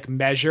more like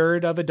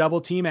measured of a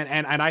double team.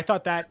 And I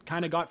thought that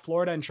kind of got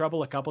Florida in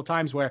trouble a couple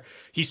times where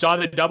he saw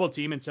the double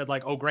team and said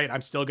like, oh great,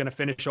 I'm still going to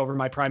finish over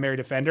my primary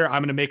defender.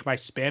 I'm going to make my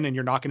spin and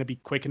you're not going to be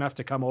quick enough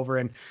to come over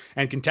and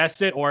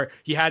contest it. Or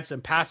he had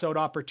some pass out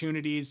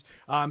opportunities.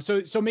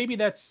 So maybe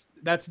that's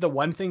the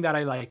one thing that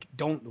I like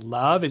don't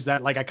love, is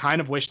that like I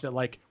kind of wish that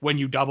like when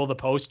you double the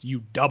post,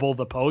 you double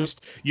the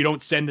post. You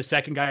don't send the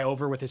second guy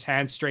over with his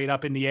hands straight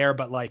up in the air,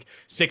 but like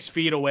 6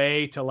 feet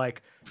away to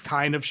like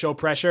kind of show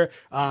pressure.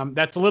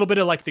 That's a little bit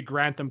of like the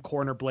Grantham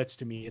corner blitz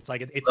to me. It's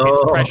like it's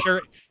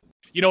pressure.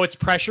 It's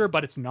pressure,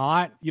 but it's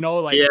not.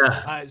 But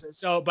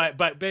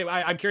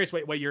I'm curious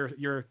what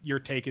your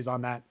take is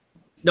on that.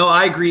 No,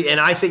 I agree, and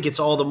I think it's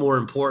all the more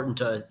important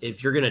to,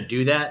 if you're going to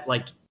do that,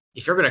 like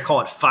if you're going to call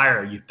it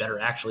fire, you better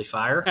actually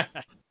fire,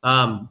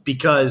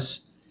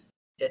 because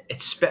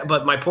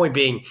but my point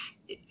being,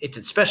 it's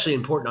especially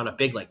important on a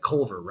big like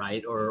Culver,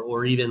 right?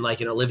 Or even like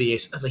an Olivier.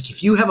 Like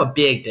if you have a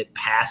big that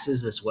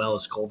passes as well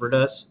as Culver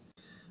does,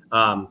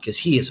 because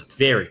he is a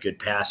very good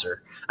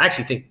passer. I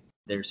actually think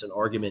there's an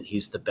argument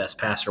he's the best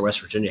passer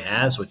West Virginia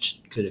has,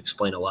 which could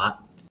explain a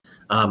lot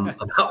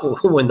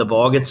about when the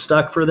ball gets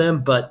stuck for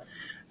them. But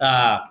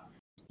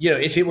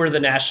if it were the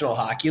National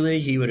Hockey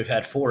League, he would have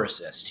had 4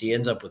 assists. He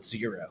ends up with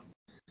 0.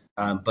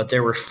 But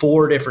there were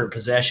 4 different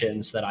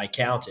possessions that I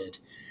counted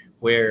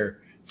where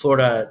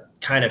Florida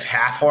kind of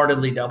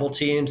half-heartedly double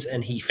teams,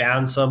 and he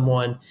found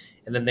someone,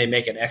 and then they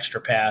make an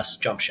extra pass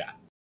jump shot,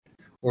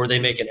 or they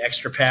make an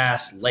extra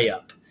pass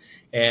layup.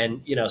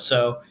 And,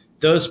 so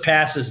those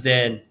passes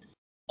then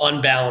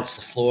unbalance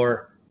the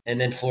floor, and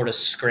then Florida's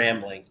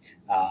scrambling,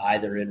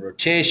 either in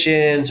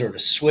rotations or to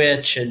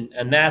switch,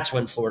 and that's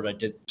when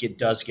Florida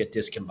does get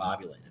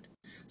discombobulated.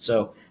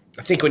 So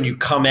I think when you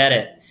come at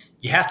it,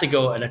 you have to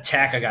go and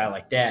attack a guy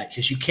like that,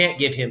 because you can't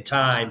give him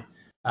time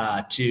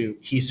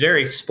he's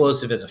very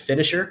explosive as a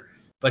finisher,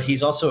 but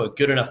he's also a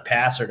good enough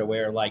passer to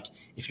where, like,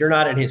 if you're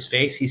not in his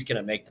face, he's going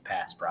to make the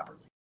pass properly.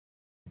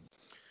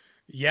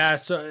 Yeah,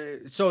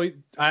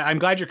 I'm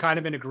glad you're kind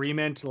of in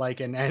agreement, like,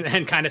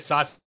 and kind of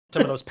saw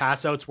some of those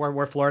pass outs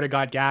where Florida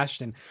got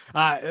gashed. And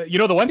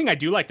the one thing I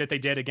do like that they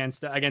did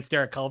against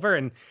Derek Culver,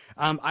 and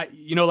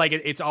like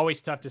it's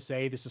always tough to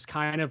say, this is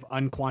kind of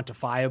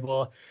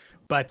unquantifiable,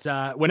 but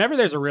whenever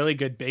there's a really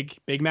good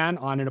big man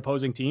on an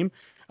opposing team,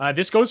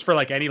 this goes for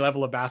like any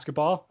level of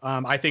basketball.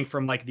 I think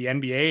from like the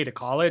NBA to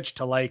college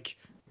to like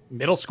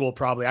middle school,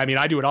 probably. I mean,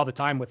 I do it all the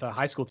time with a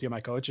high school team. My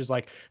coach is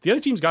like, the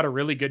other team's got a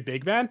really good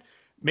big man,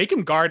 make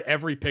him guard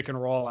every pick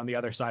and roll on the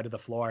other side of the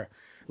floor.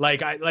 I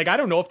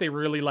don't know if they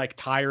really like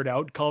tired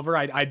out Culver.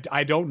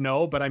 I don't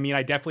know, but I mean,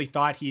 I definitely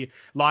thought he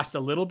lost a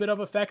little bit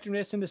of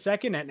effectiveness in the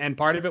second, and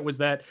part of it was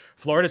that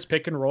Florida's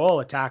pick and roll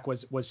attack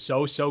was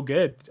so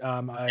good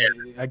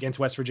against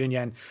West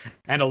Virginia,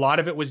 and a lot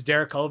of it was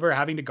Derek Culver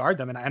having to guard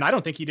them, and I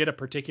don't think he did a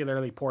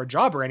particularly poor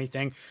job or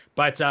anything,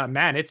 but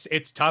man,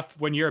 it's tough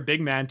when you're a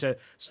big man to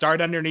start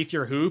underneath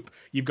your hoop.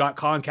 You've got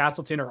Colin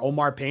Castleton or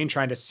Omar Payne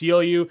trying to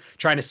seal you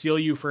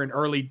for an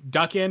early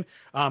duck in.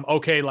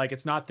 Okay, like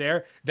it's not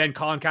there. Then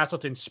Colin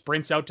Castleton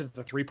sprints out to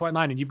the 3-point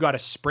line, and you've got to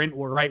sprint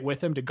right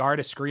with him to guard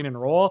a screen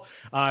and roll.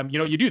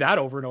 You do that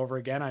over and over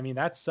again. I mean,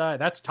 that's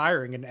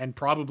tiring, and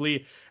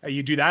probably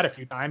you do that a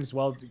few times.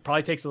 Well, it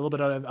probably takes a little bit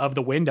of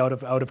the wind out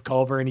of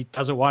Culver, and he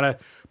doesn't want to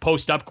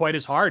post up quite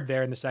as hard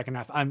there in the second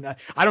half.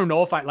 I don't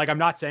know if I'm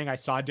not saying I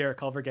saw Derek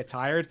Culver get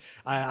tired.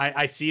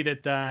 I see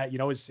that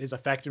his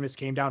effectiveness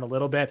came down a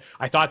little bit.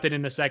 I thought that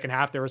in the second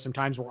half there were some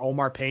times where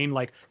Omar Payne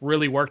like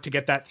really worked to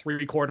get that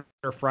 3-quarter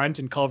front,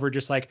 and Culver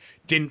just like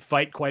didn't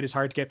fight quite as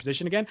hard to get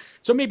position again.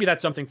 So maybe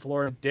that's something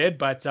Florida did,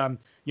 but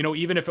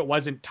even if it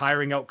wasn't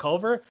tiring out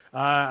Culver,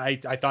 I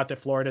thought that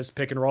Florida's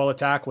pick and roll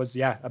attack was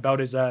about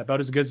as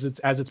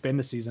good as it's been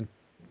this season.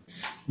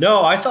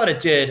 No, I thought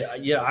it did.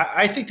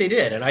 I think they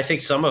did, and I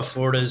think some of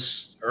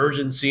Florida's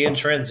urgency and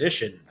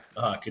transition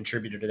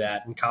contributed to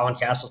that. And Colin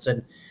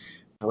Castleton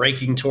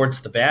breaking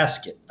towards the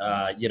basket,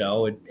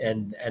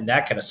 and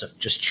that kind of stuff,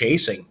 just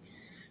chasing.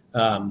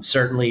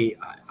 Certainly,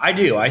 I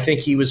do. I think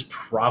he was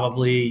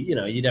probably,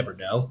 you never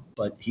know,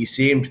 but he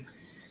seemed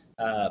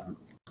a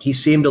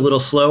little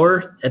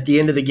slower at the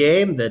end of the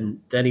game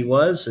than he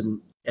was, and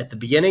at the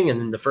beginning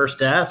and in the first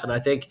half. And I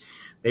think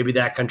maybe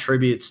that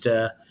contributes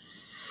to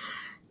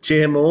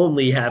him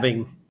only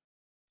having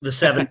the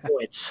 7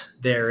 points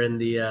there in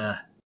the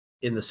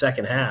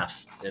second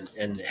half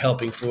and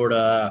helping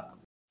Florida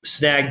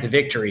snag the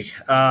victory.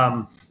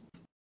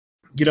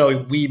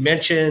 We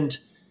mentioned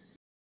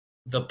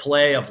the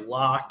play of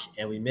Locke,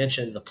 and we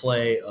mentioned the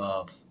play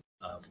of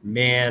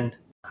Mann.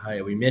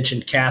 We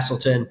mentioned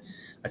Castleton.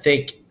 I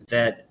think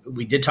that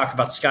we did talk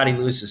about Scottie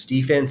Lewis's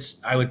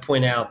defense. I would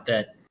point out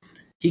that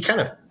he kind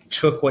of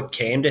took what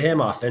came to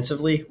him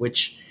offensively,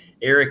 which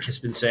Eric has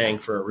been saying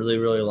for a really,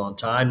 really long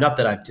time. Not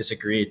that I've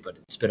disagreed, but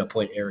it's been a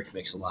point Eric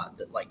makes a lot,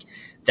 that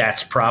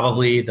that's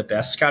probably the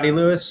best Scottie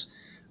Lewis.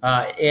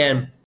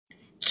 And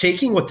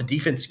taking what the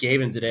defense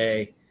gave him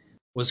today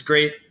was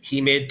great.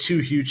 He made 2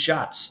 huge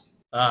shots.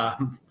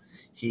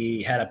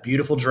 He had a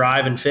beautiful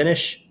drive and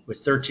finish with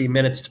 13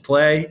 minutes to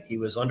play. He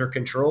was under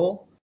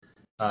control,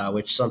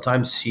 which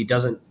sometimes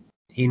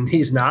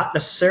he's not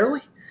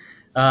necessarily.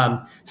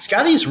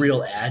 Scottie's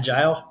real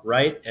agile,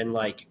 right? And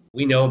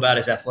we know about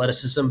his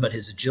athleticism, but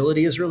his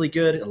agility is really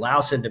good. It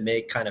allows him to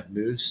make kind of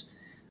moves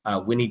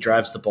when he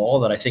drives the ball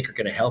that I think are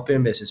going to help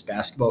him as his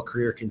basketball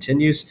career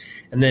continues.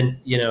 And then,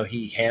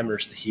 he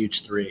hammers the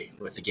huge 3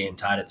 with the game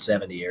tied at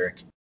 70,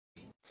 Eric.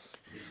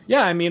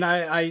 Yeah, I mean,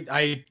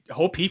 I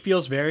hope he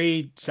feels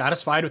very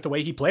satisfied with the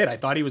way he played. I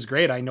thought he was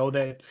great. I know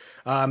that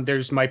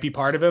there's might be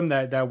part of him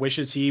that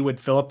wishes he would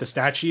fill up the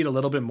stat sheet a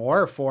little bit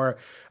more for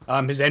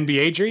his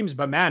NBA dreams.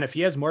 But man, if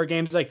he has more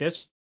games like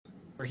this,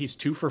 where he's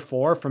 2 for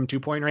 4 from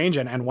 2-point range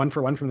and 1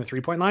 for 1 from the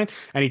 3-point line,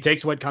 and he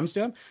takes what comes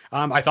to him,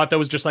 I thought that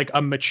was just like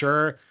a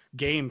mature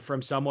game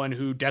from someone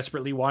who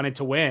desperately wanted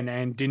to win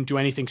and didn't do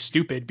anything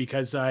stupid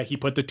because he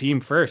put the team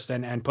first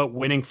and put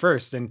winning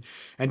first and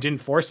didn't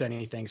force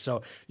anything.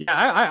 So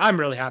yeah, I'm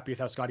really happy with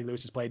how Scottie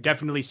Lewis has played.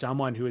 Definitely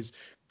someone who has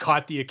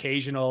caught the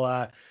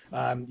occasional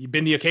you've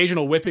been the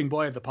occasional whipping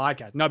boy of the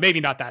podcast. No, maybe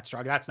not that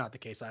strong. That's not the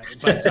case.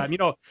 But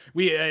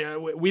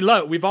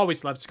we've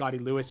always loved Scottie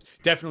Lewis.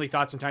 Definitely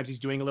thought sometimes he's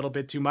doing a little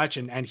bit too much,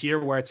 and here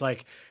where it's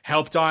like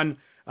helped on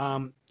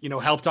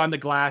the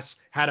glass,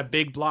 had a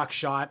big block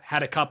shot,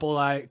 had a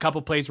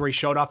couple plays where he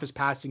showed off his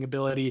passing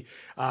ability.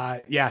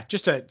 Thought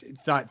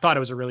it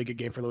was a really good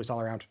game for Lewis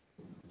all around.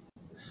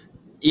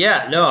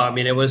 Yeah, no, I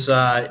mean, it was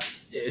a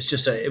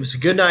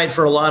good night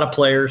for a lot of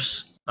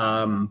players.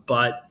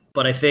 But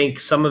I think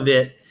some of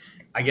it,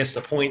 I guess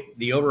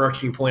the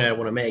overarching point I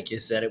want to make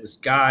is that it was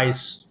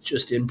guys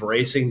just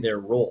embracing their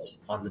role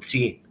on the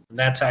team. And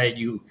that's how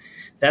you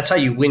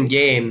win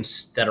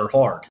games that are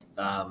hard.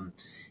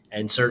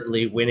 And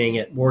certainly winning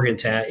at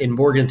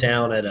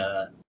Morgantown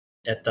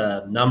at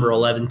the number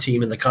 11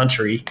 team in the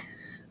country,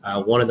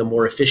 one of the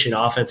more efficient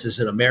offenses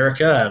in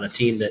America, and a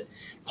team that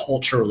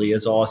culturally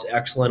is always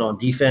excellent on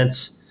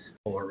defense,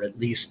 or at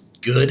least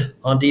good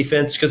on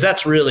defense, because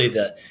that's really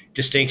the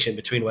distinction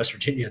between West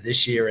Virginia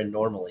this year and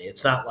normally.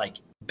 It's not like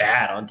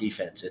bad on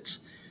defense.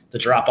 It's the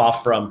drop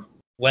off from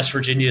West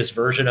Virginia's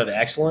version of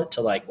excellent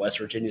to like West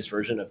Virginia's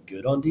version of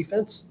good on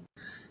defense.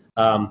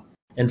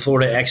 And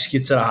Florida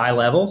executes at a high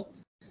level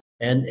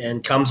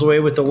and comes away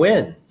with the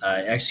win,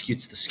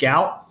 executes the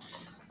scout.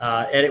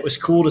 And it was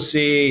cool to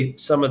see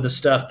some of the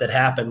stuff that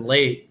happened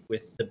late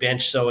with the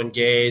bench so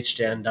engaged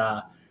and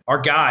our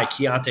guy,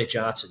 Keontae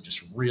Johnson,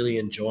 just really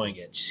enjoying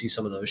it. Did you see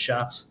some of those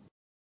shots?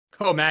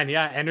 Oh, man,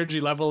 yeah. Energy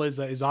level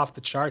is off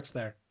the charts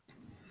there.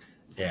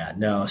 Yeah,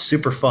 no,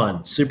 super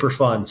fun, super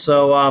fun.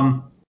 So,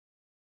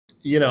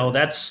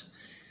 that's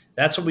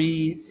what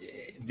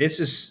this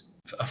is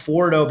a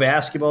 4-0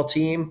 basketball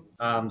team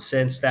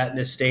since that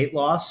Miss State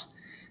loss.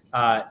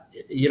 I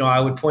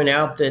would point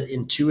out that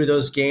in 2 of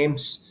those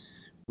games,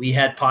 we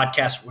had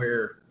podcasts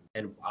where,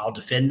 and I'll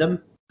defend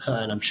them,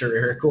 and I'm sure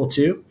Eric will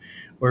too,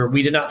 where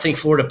we did not think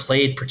Florida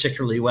played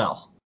particularly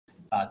well.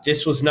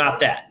 This was not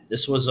that.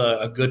 This was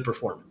a good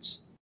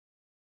performance.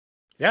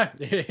 Yeah,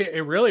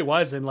 it really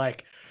was. And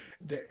like,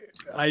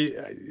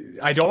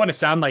 I don't want to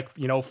sound like,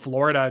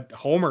 Florida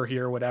homer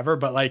here or whatever,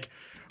 but like,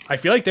 I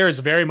feel like there is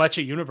very much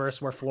a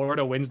universe where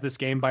Florida wins this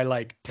game by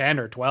like 10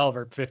 or 12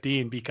 or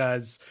 15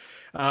 because,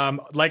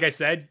 like I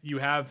said, you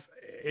have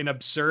an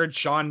absurd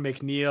Sean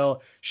McNeil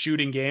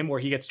shooting game where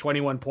he gets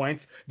 21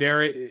 points.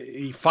 There,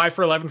 5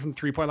 for 11 from the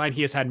 3-point line.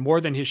 He has had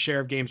more than his share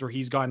of games where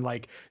he's gone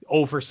like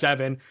 0 for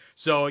 7.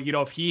 So,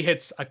 if he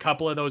hits a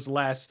couple of those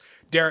less,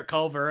 Derek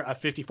Culver, a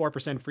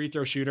 54% free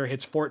throw shooter,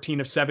 hits 14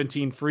 of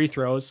 17 free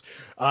throws.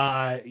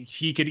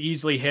 He could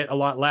easily hit a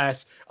lot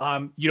less.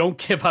 You don't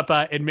give up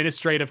an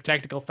administrative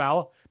technical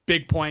foul.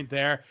 Big point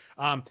there.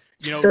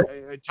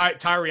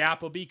 Tyree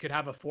Appleby could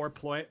have a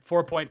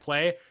 4-point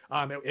play.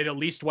 It at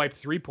least wiped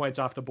 3 points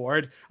off the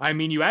board. I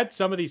mean, you add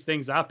some of these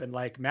things up and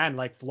like, man,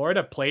 like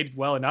Florida played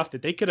well enough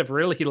that they could have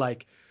really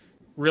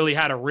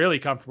had a really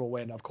comfortable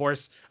win. Of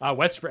course,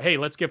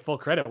 let's give full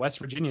credit. West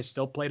Virginia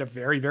still played a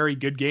very, very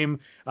good game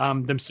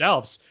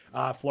themselves.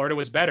 Florida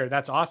was better.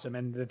 That's awesome.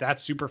 And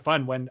that's super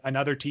fun when a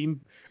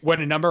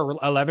number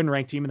 11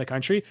 ranked team in the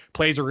country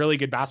plays a really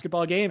good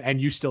basketball game and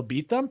you still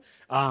beat them.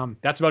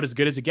 That's about as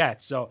good as it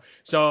gets.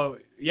 So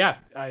yeah,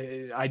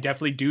 I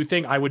definitely do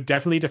think I would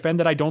definitely defend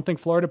that. I don't think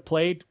Florida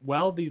played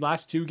well the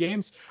last 2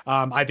 games.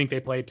 I think they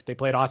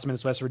played awesome in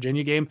this West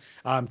Virginia game.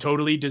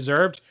 Totally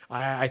deserved.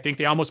 I think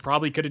they almost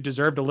probably could have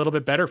deserved a little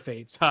bit better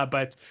fates.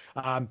 But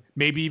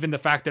maybe even the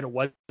fact that it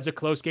was a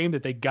close game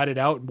that they gutted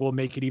out will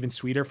make it even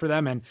sweeter for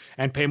them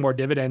and pay more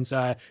dividends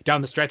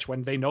down the stretch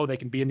when they know they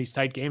can be in these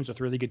tight games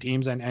with really good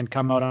teams and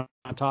come out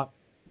on top.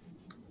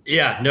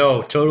 Yeah,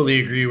 no, totally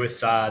agree with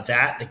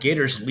that. The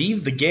Gators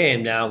leave the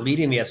game now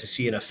leading the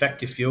SEC in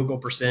effective field goal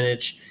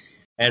percentage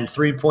and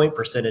 3-point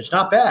percentage.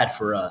 Not bad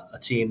for a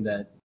team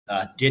that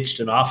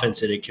ditched an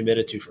offense it had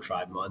committed to for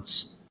 5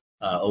 months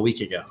a week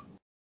ago.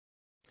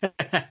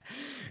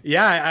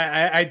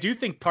 Yeah, I do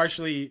think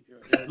partially,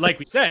 like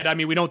we said, I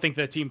mean, we don't think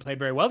the team played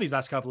very well these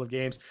last couple of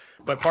games,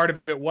 but part of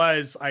it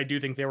was I do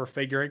think they were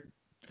figuring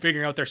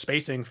out their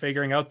spacing,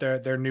 figuring out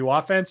their new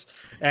offense.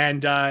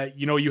 And,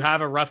 you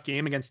have a rough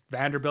game against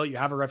Vanderbilt. You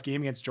have a rough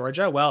game against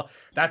Georgia. Well,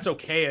 that's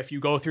okay if you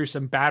go through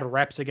some bad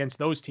reps against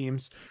those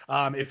teams,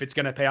 if it's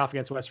going to pay off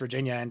against West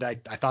Virginia. And I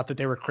thought that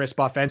they were crisp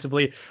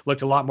offensively,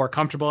 looked a lot more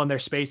comfortable in their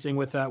spacing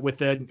with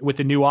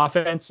the new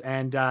offense.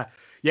 And,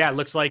 yeah, it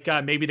looks like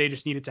maybe they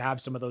just needed to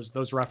have some of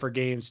those rougher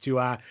games to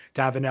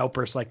have an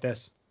outburst like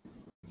this.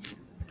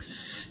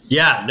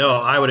 Yeah, no,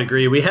 I would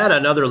agree. We had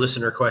another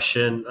listener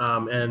question,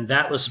 and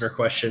that listener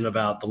question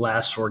about the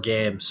last 4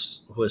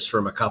 games was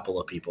from a couple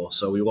of people.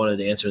 So we wanted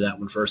to answer that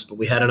one first. But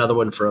we had another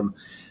one from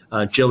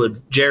Jared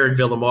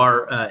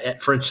Villamar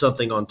at French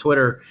Something on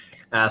Twitter.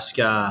 Ask,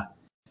 I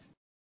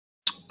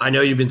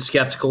know you've been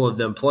skeptical of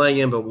them playing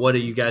him, but what do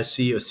you guys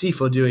see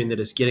Osifo doing that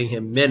is getting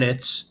him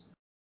minutes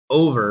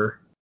over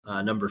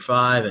number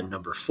 5 and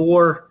number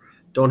 4?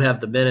 Don't have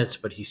the minutes,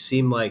 but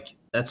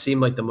that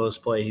seemed like the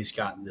most play he's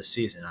gotten this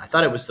season. I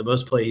thought it was the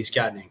most play he's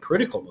gotten in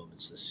critical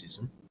moments this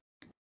season.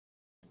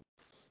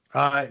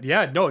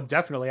 Yeah, no,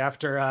 definitely.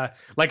 After,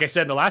 like I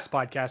said in the last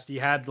podcast, he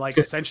had like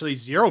essentially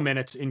 0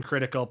 minutes in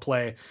critical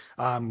play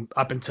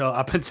up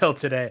until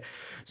today.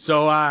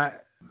 So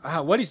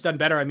what he's done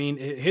better, I mean,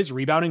 his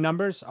rebounding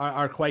numbers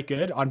are quite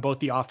good on both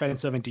the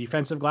offensive and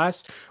defensive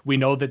glass. We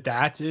know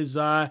that is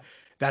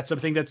that's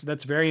something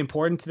that's very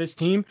important to this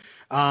team.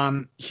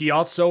 He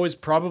also is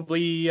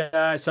probably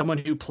someone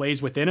who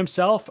plays within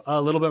himself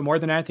a little bit more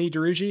than Anthony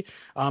Duruji.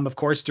 Of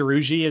course,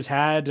 Duruji has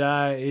had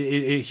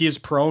he is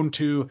prone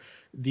to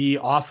the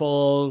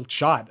awful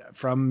shot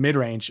from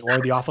mid-range or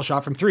the awful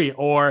shot from 3,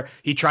 or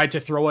he tried to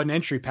throw an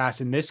entry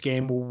pass in this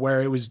game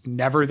where it was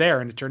never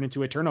there and it turned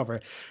into a turnover.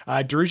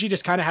 Duruji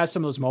just kind of has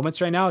some of those moments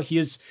right now. He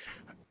is,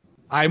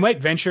 I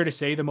might venture to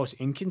say, the most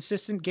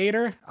inconsistent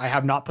Gator. I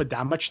have not put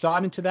that much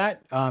thought into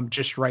that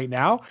just right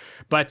now,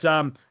 but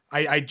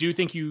I do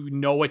think you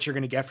know what you're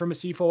going to get from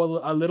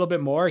Osifo a little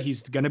bit more.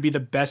 He's going to be the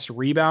best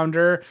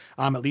rebounder,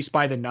 at least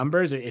by the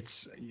numbers.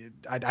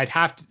 I'd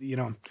have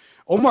to,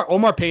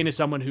 Omar Payne is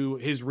someone who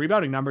his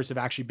rebounding numbers have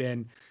actually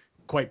been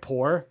quite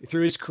poor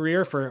through his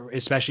career for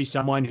especially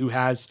someone who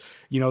has,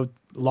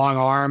 long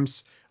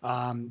arms,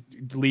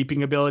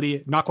 leaping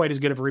ability, not quite as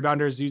good of a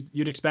rebounder as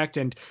you'd expect.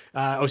 And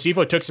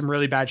Osifo took some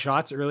really bad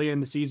shots early in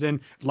the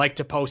season, liked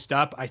to post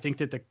up. I think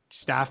that the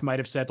staff might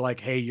have said like,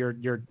 hey,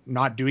 you're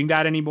not doing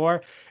that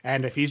anymore.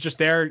 And if he's just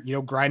there,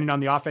 grinding on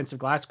the offensive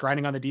glass,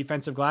 grinding on the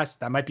defensive glass,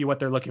 that might be what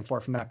they're looking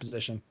for from that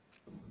position.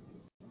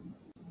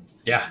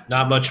 Yeah,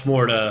 not much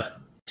more to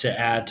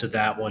add to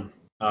that one.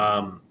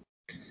 I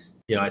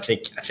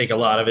think a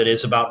lot of it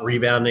is about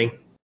rebounding.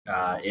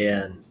 Omar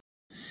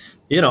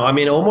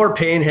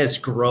Payne has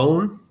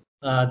grown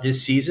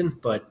this season,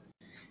 but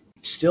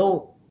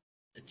still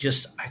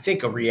I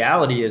think a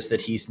reality is that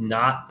he's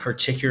not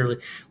particularly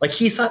 –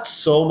 he's not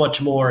so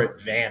much more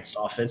advanced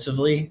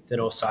offensively than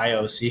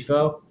Osaya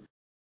Osifo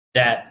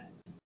that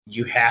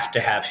you have to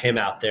have him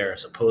out there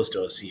as opposed to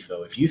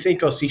Osifo. If you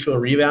think Osifo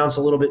rebounds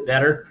a little bit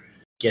better,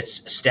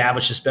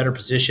 establishes better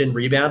position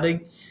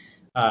rebounding,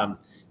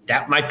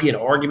 that might be an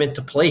argument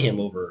to play him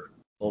over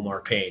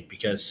Omar Payne,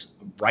 because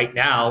right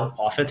now,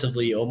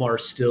 offensively,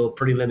 Omar's still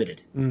pretty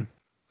limited.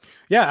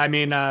 Yeah, I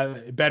mean,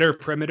 better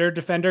perimeter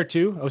defender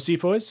too,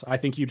 Osifo is. I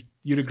think you'd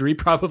agree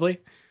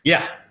probably.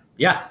 Yeah,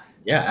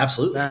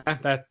 absolutely.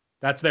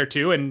 That's there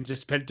too, and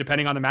just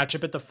depending on the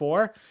matchup at the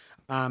 4,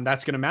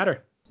 that's going to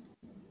matter.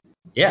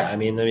 Yeah, I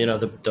mean,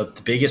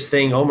 the biggest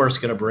thing Omar's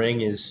going to bring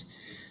is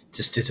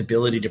just his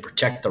ability to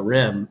protect the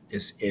rim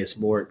is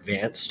more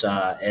advanced,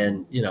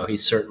 and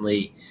he's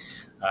certainly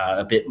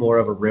a bit more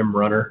of a rim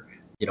runner.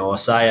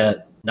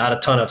 Osaya, not a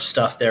ton of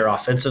stuff there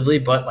offensively,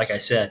 but like I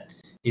said,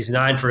 he's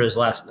 9 for his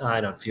last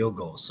 9 on field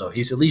goals, so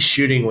he's at least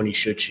shooting when he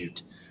should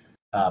shoot.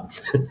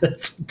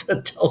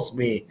 That tells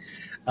me,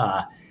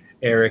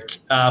 Eric.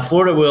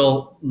 Florida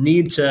will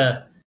need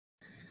to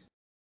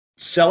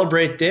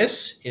celebrate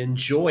this,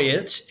 enjoy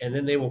it, and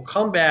then they will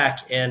come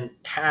back and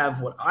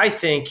have what I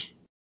think.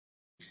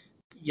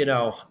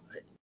 I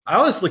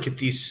always look at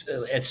these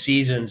at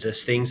seasons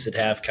as things that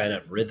have kind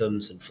of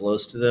rhythms and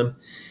flows to them.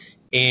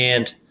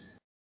 And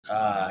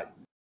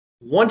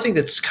one thing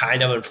that's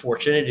kind of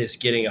unfortunate is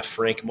getting a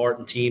Frank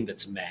Martin team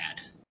that's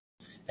mad.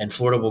 And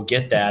Florida will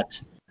get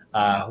that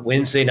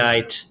Wednesday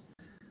night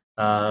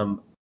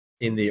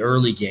in the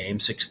early game,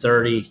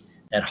 6:30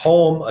 at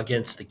home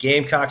against the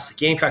Gamecocks. The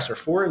Gamecocks are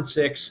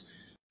 4-6.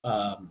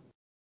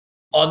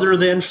 Other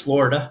than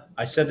Florida,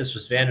 I said this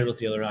was Vanderbilt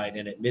the other night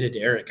and admitted to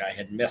Eric I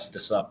had messed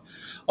this up.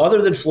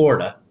 Other than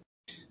Florida,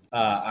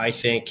 I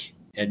think,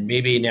 and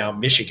maybe now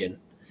Michigan,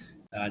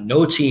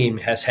 no team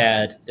has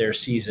had their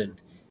season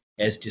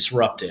as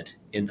disrupted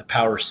in the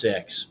Power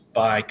 6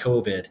 by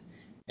COVID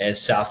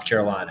as South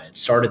Carolina. It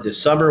started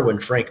this summer when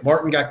Frank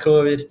Martin got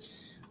COVID.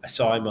 I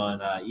saw him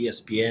on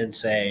ESPN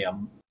say,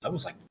 that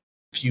was like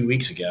a few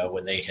weeks ago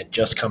when they had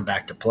just come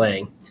back to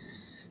playing,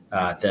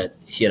 that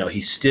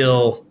he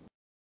still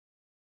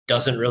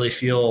doesn't really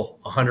feel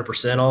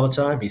 100% all the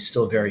time. He's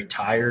still very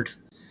tired.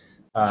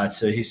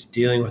 So he's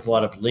dealing with a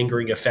lot of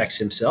lingering effects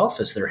himself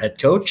as their head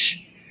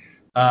coach.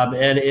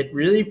 And it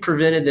really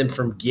prevented them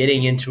from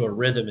getting into a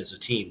rhythm as a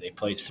team. They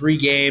played 3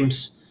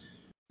 games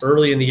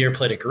early in the year,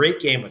 played a great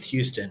game with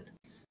Houston,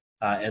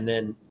 and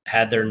then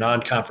had their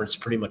non-conference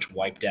pretty much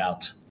wiped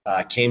out.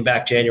 Came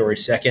back January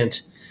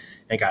 2nd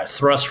and got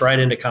thrust right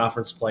into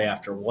conference play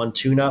after 1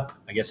 tune-up.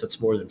 I guess that's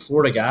more than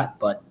Florida got,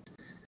 but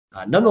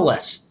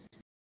nonetheless,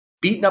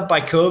 beaten up by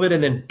COVID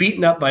and then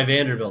beaten up by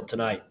Vanderbilt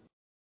tonight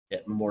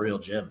at Memorial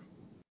Gym.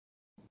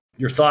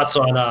 Your thoughts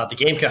on the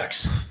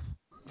Gamecocks?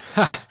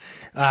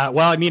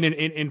 Well, I mean,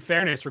 in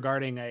fairness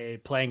regarding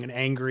playing an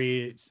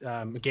angry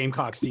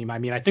Gamecocks team, I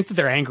mean, I think that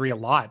they're angry a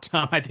lot.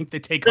 I think they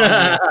take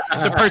on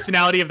the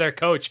personality of their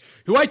coach,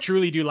 who I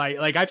truly do like.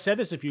 Like I've said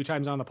this a few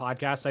times on the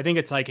podcast. I think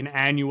it's like an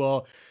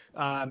annual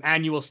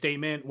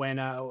statement when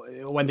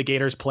the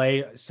Gators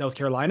play South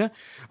Carolina.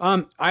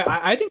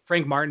 I think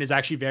Frank Martin is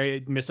actually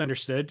very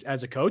misunderstood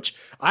as a coach.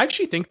 I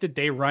actually think that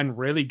they run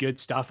really good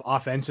stuff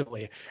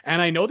offensively.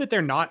 And I know that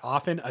they're not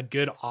often a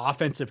good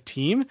offensive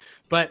team,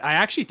 but I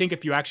actually think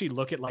if you actually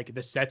look at like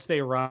the sets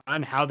they run,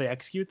 how they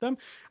execute them,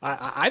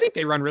 I think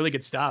they run really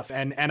good stuff.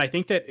 And I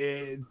think that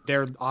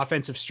their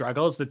offensive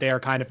struggles that they are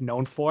kind of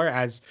known for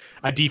as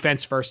a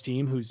defense first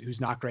team who's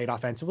not great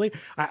offensively.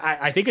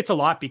 I think it's a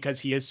lot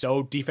because he is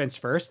so defense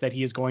first that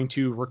he is going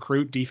to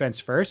recruit defense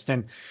first,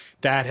 and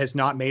that has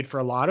not made for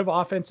a lot of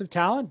offensive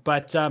talent.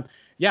 But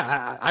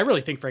I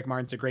really think Frank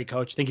Martin's a great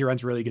coach. I think he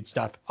runs really good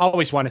stuff.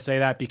 Always want to say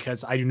that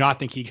because I do not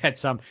think he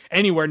gets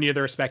anywhere near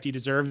the respect he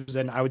deserves,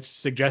 and I would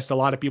suggest a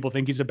lot of people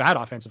think he's a bad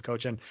offensive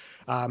coach. And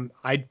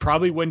I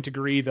probably wouldn't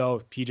agree,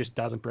 though. He just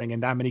doesn't bring in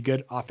that many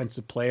good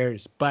offensive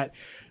players. But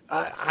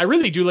I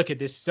really do look at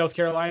this South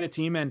Carolina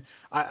team, and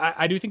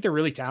I do think they're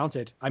really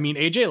talented. I mean,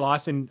 AJ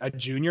Lawson, a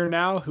junior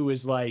now, who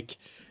is like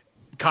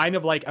kind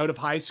of like out of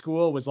high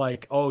school, was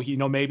like, oh,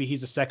 maybe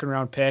he's a 2nd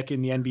round pick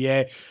in the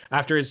NBA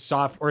after his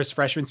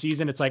freshman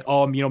season. It's like,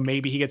 oh,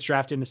 maybe he gets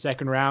drafted in the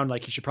 2nd round.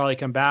 Like he should probably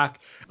come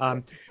back.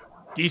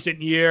 Decent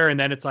year. And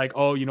then it's like,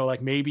 oh,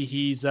 like maybe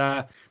he's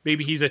a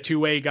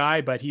 2-way guy,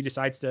 but he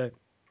decides to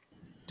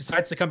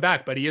decides to come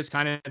back. But he is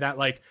kind of that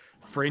like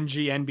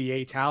fringy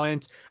NBA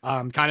talent,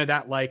 kind of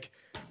that like,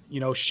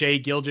 Shea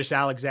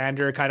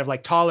Gilgeous-Alexander, kind of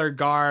like taller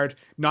guard,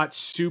 not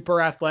super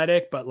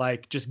athletic, but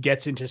like just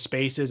gets into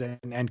spaces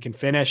and can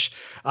finish.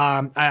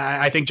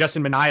 I think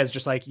Justin Minaya is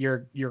just like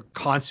your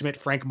consummate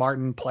Frank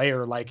Martin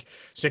player, like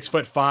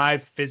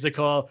 6'5",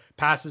 physical,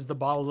 passes the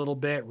ball a little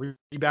bit,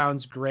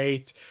 rebounds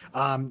great,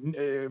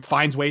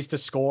 finds ways to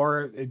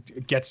score,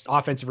 gets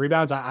offensive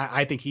rebounds.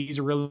 I think he's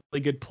a really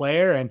good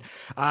player.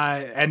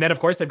 And then of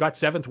course they've got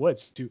Seventh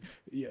Woods.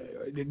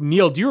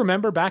 Neil, do you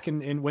remember back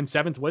in when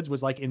Seventh Woods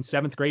was like in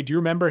 7th grade? Do you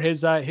remember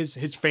his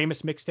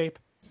famous mixtape?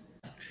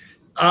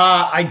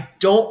 I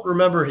don't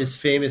remember his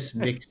famous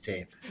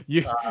mixtape.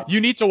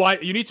 You need to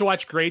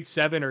watch grade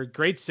 7 or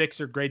grade 6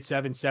 or grade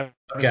 7 Seventh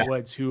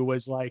Woods, who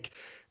was like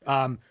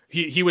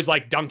he was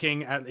like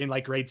dunking in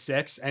like grade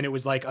 6, and it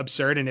was like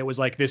absurd, and it was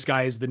like, this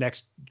guy is the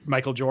next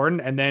Michael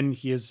Jordan. And then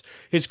his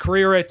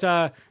career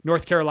at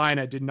North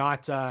Carolina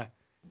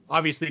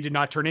obviously did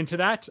not turn into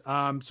that.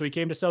 So he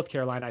came to South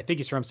Carolina. I think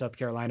he's from South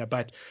Carolina,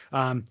 but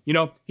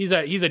he's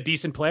a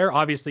decent player.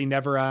 Obviously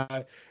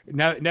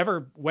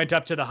never went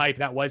up to the hype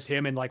that was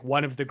him and like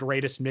one of the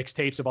greatest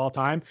mixtapes of all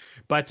time.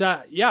 But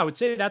I would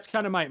say that's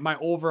kind of my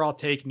overall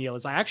take, Neil,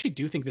 is I actually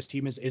do think this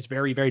team is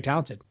very, very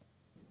talented.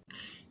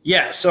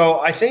 Yeah. So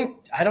I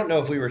don't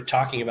know if we were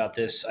talking about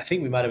this. I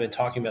think we might've been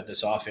talking about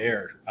this off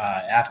air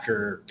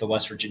after the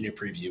West Virginia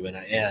preview.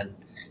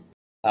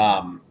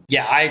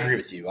 I agree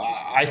with you.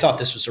 I thought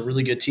this was a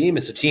really good team.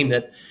 It's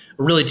a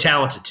really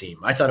talented team.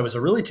 I thought it was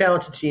a really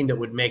talented team that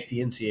would make the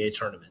NCAA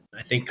tournament.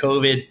 I think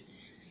COVID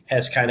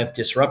has kind of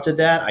disrupted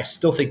that. I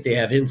still think they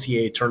have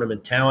NCAA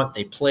tournament talent.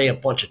 They play a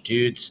bunch of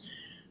dudes.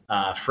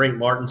 Frank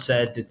Martin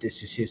said that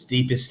this is his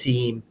deepest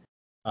team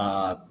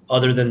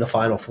other than the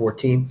Final Four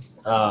team,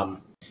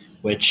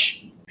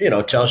 which,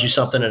 tells you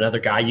something. Another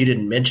guy you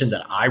didn't mention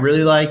that I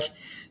really like,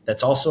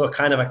 that's also a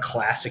kind of a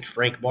classic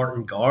Frank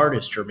Martin guard,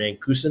 is Jermaine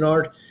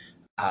Couisnard.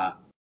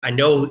 I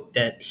know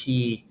that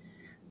he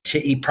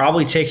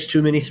probably takes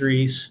too many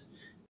threes,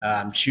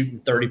 shooting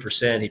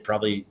 30%. He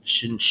probably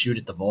shouldn't shoot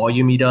at the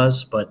volume he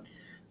does, but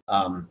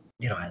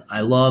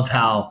I love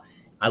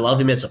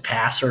him as a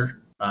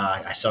passer.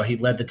 I saw he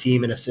led the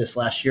team in assists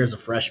last year as a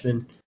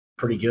freshman.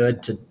 Pretty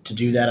good to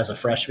do that as a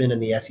freshman in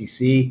the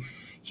SEC.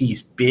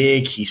 He's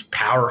big. He's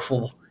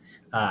powerful.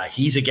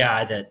 He's a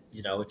guy that,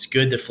 it's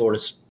good that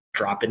Florida's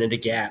dropping into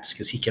gaps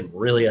because he can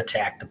really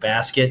attack the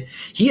basket.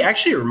 He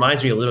actually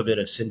reminds me a little bit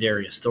of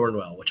Sindarius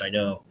Thornwell, which I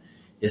know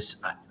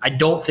is – I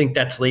don't think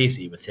that's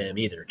lazy with him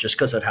either, just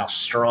because of how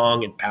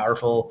strong and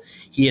powerful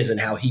he is and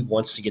how he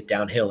wants to get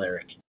downhill,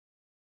 Eric.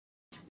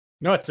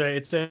 No, it's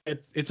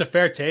a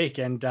fair take,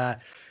 and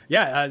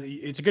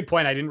it's a good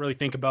point. I didn't really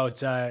think about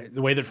the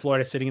way that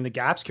Florida sitting in the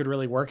gaps could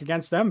really work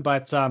against them,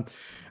 but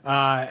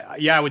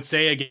I would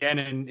say again,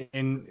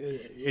 and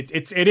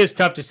it is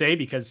tough to say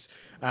because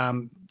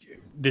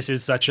this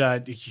is such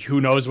a, who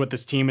knows what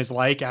this team is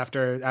like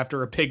after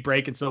a big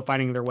break and still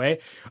finding their way.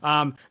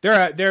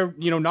 They're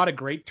not a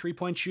great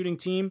 3-point shooting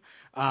team.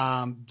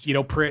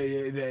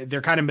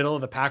 They're kind of middle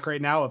of the pack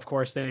right now. Of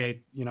course,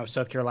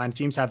 South Carolina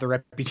teams have the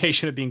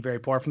reputation of being very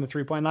poor from the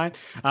 3-point line.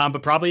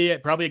 But probably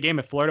a game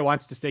if Florida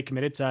wants to stay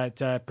committed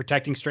to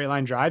protecting straight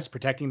line drives,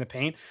 protecting the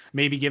paint,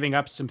 maybe giving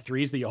up some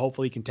threes that you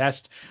hopefully can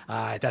test.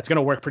 That's going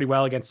to work pretty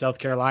well against South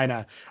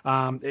Carolina,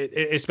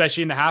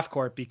 especially in the half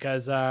court,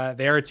 because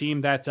they're a team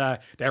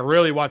that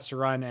really wants to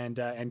run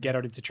and get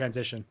out into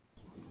transition.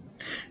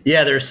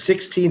 Yeah, they're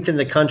 16th in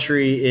the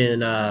country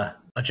in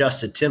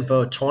adjusted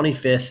tempo,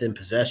 25th in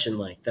possession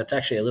length. That's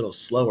actually a little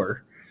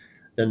slower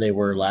than they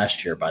were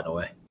last year, by the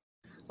way.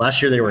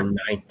 Last year they were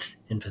 9th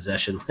in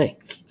possession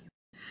length.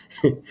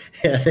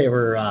 Yeah, they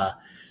were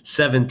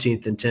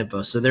 17th in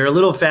tempo. So they're a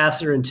little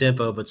faster in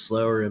tempo, but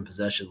slower in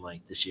possession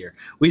length this year.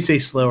 We say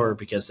slower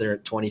because they're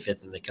at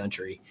 25th in the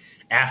country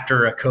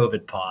after a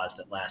COVID pause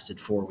that lasted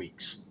 4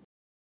 weeks.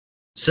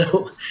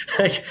 So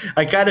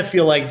I kind of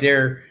feel like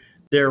they're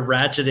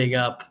ratcheting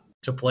up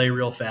to play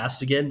real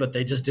fast again, but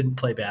they just didn't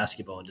play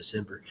basketball in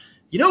December.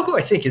 You know who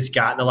I think has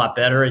gotten a lot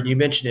better, and you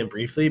mentioned him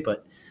briefly,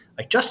 but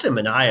like Justin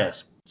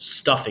Minaya's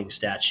stuffing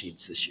stat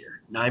sheets this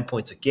year. 9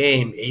 points a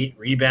game, 8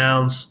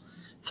 rebounds,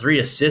 3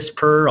 assists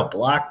per, a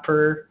block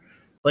per.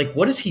 Like,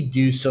 what does he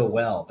do so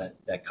well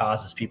that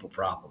causes people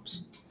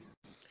problems?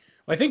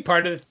 I think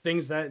part of the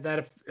things that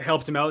have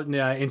helped him out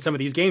in some of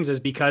these games is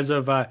because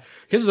of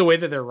the way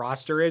that their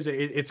roster is.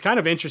 It's kind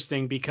of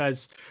interesting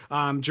because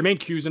Jermaine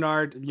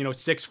Couisnard,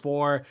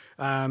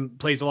 6'4",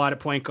 plays a lot at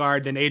point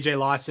guard. Then AJ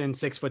Lawson,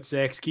 6'6",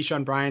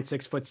 Keyshawn Bryant,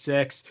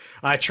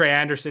 6'6", Trey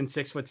Anderson,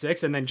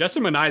 6'6", and then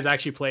Justin Minaya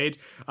actually played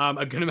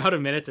a good amount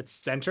of minutes at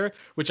center,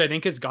 which I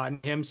think has gotten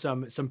him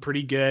some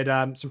pretty good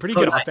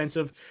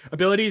offensive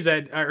abilities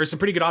or some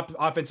pretty good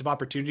offensive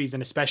opportunities,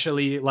 and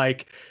especially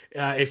like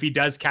if he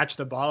does catch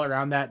the ball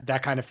around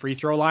that kind of free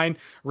throw line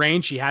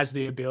range, he has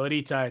the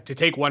ability to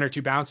take 1 or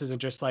 2 bounces and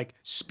just like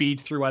speed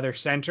through other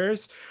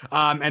centers.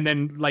 And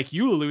then, like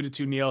you alluded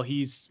to, Neil,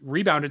 he's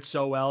rebounded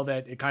so well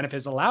that it kind of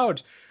has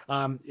allowed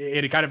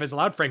it kind of has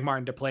allowed Frank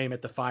Martin to play him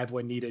at the 5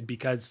 when needed,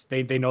 because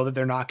they know that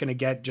they're not going to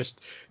get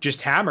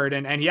just hammered.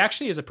 And he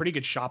actually is a pretty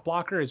good shot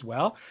blocker as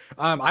well.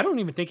 I don't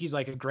even think he's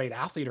like a great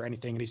athlete or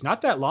anything, and he's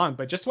not that long,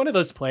 but just one of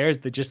those players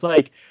that just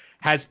like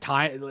has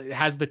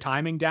the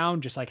timing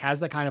down, just like has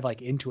the kind of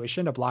like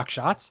intuition to block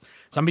shots.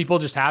 Some people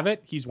just have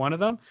it. He's one of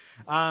them.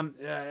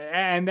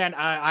 And then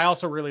I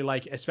also really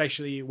like,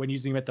 especially when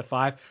using him at the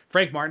 5,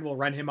 Frank Martin will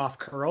run him off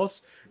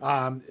curls,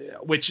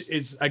 which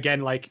is again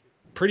like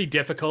pretty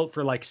difficult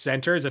for like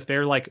centers if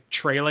they're like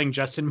trailing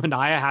Justin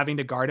Minaya, having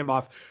to guard him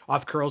off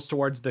curls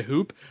towards the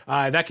hoop.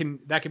 That can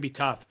be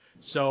tough.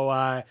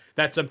 So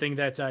that's something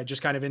that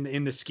just kind of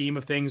in the scheme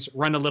of things,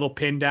 run a little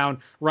pin down,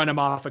 run him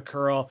off a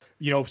curl.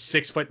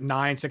 6'9",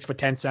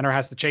 6'10" center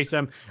has to chase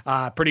him.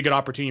 Pretty good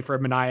opportunity for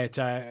Minaya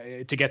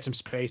to get some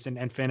space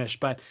and finish.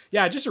 But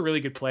yeah, just a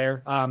really good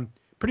player.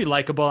 Pretty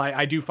likable.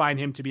 I do find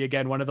him to be,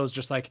 again, one of those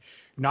just like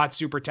not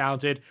super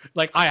talented.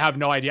 Like, I have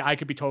no idea. I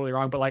could be totally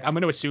wrong, but like, I'm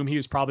going to assume he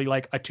was probably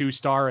like a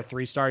 2-star or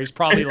 3-star. He's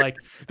probably like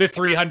the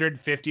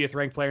 350th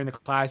ranked player in the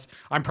class.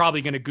 I'm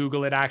probably going to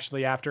Google it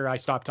actually after I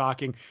stop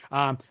talking.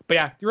 But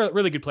yeah, you're a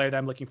really good player that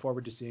I'm looking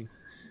forward to seeing.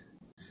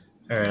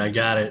 All right, I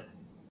got it.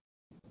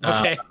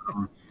 Okay.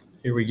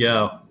 Here we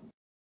go.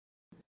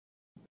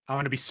 I'm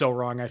going to be so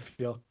wrong, I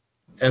feel.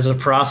 As a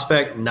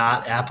prospect,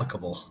 not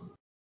applicable.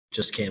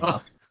 Just came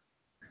up.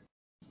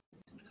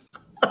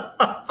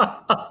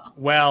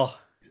 Well,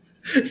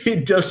 he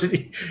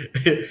doesn't.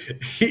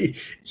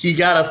 He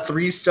got a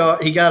 3-star.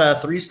 He got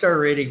a 3-star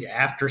rating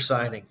after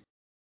signing.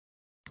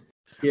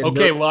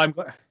 Okay, well, I'm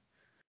glad.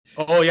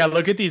 Oh yeah,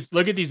 look at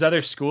these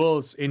other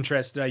schools'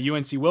 interest.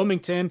 UNC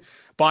Wilmington,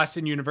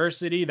 Boston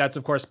University. That's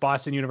of course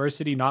Boston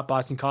University, not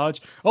Boston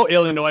College. Oh,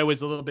 Illinois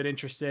was a little bit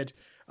interested.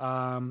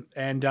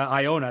 And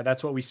Iona.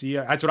 That's what we see.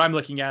 That's what I'm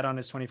looking at on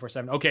his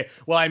 24/7. Okay,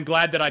 well, I'm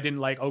glad that I didn't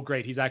like. Oh,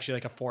 great, he's actually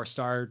like a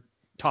 4-star.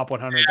 Top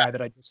 100 guy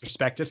that I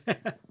disrespected.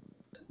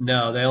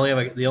 No, they only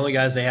have the only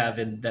guys they have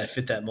that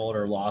fit that mold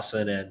are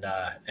Lawson and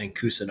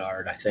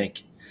Cousinard, I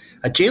think.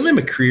 Jalen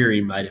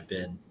McCreary might have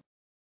been,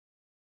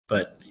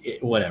 but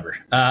whatever.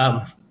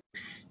 Yeah,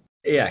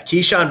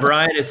 Keyshawn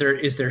Bryant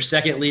is their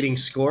second leading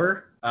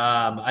scorer.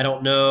 I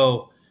don't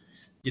know,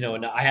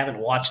 and I haven't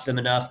watched them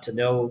enough to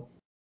know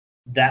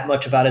that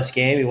much about his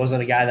game. He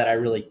wasn't a guy that I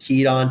really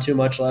keyed on too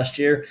much last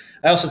year.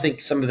 I also think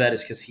some of that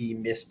is because he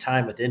missed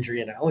time with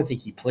injury, and I only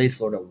think he played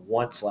Florida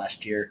once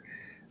last year.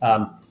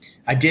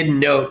 I did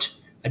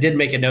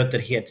make a note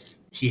that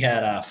he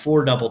had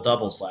 4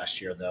 double-doubles last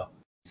year, though.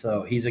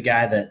 So he's a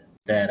guy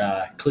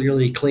that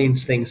clearly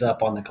cleans things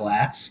up on the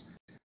glass.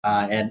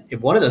 And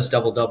one of those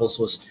double-doubles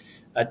was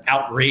an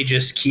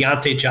outrageous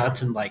Keontae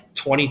Johnson, like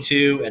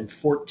 22 and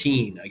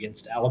 14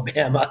 against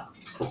Alabama.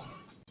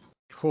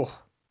 Cool.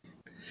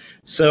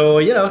 So,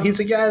 he's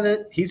a guy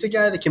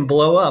that can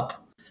blow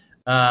up.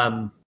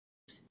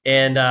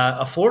 And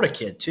a Florida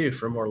kid, too,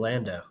 from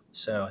Orlando.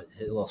 So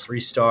a little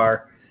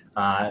 3-star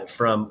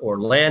from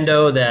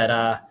Orlando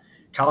that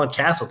Colin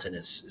Castleton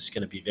is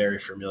going to be very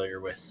familiar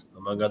with,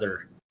 among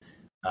other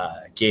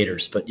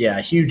Gators. But, yeah,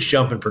 a huge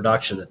jump in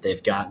production that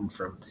they've gotten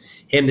from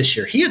him this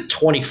year. He had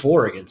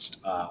 24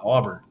 against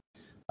Auburn.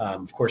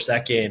 Of course,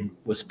 that game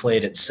was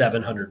played at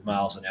 700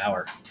 miles an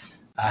hour.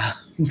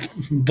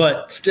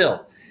 But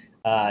still,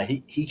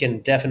 he can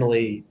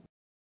definitely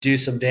do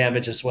some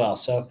damage as well.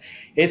 So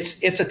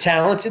it's a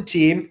talented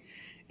team.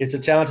 It's a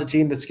talented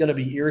team that's going to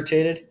be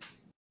irritated.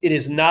 It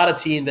is not a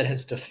team that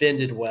has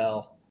defended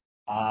well,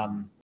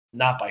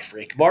 not by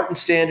Frank Martin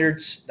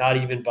standards, not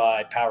even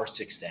by Power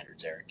 6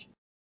 standards, Eric.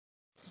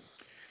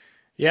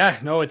 Yeah,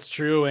 no, it's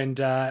true. And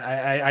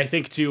I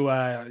think, too,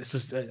 this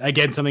is,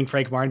 again, something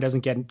Frank Martin doesn't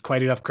get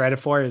quite enough credit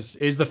for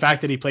is the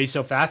fact that he plays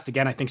so fast.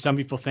 Again, I think some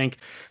people think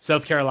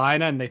South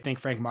Carolina and they think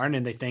Frank Martin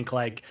and they think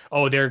like,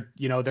 oh, they're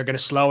going to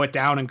slow it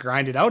down and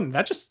grind it out. And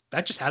that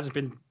just hasn't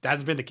been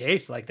the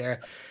case. Like they're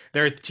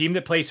a team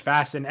that plays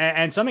fast.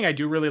 And something I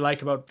do really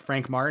like about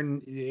Frank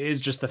Martin is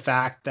just the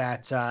fact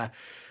that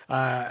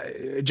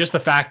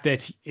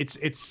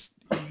it's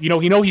he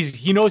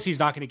knows he's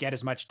not going to get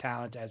as much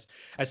talent as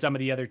some of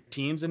the other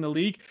teams in the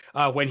league.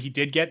 When he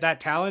did get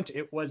that talent,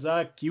 it was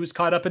he was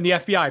caught up in the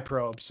FBI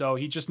probe, so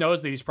he just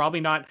knows that he's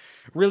probably not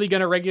really going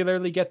to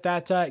regularly get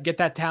that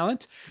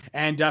talent,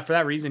 and for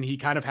that reason, he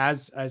kind of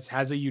has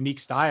a unique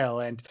style.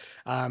 And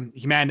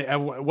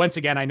once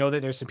again, I know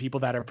that there's some people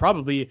that are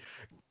probably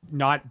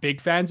not big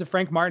fans of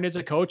Frank Martin as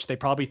a coach. They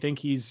probably think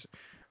he's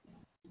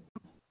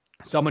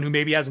someone who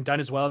maybe hasn't done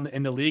as well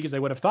in the league as they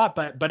would have thought.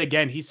 But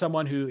again, he's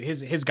someone who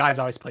his guys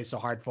always play so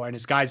hard for, and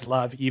his guys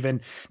love, even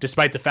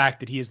despite the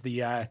fact that he is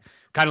the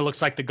kind of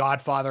looks like the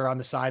godfather on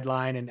the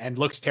sideline and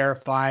looks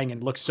terrifying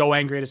and looks so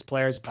angry at his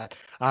players. But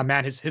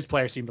his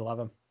players seem to love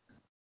him.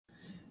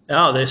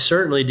 Oh, they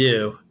certainly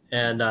do.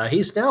 And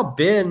he's now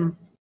been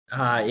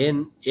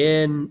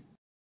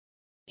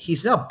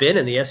he's now been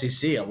in the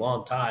SEC a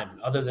long time.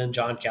 Other than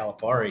John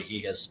Calipari,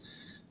 he has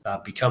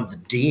become the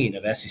dean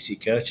of SEC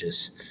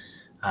coaches,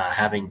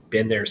 having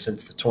been there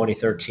since the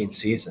 2013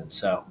 season.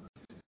 So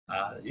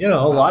A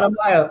lot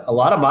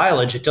of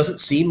mileage. It doesn't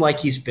seem like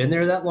he's been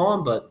there that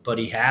long, but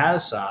he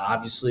has.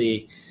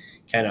 Obviously,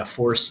 kind of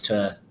forced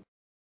to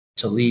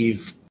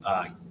leave.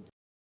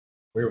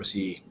 Where was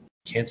he?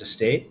 Kansas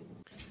State.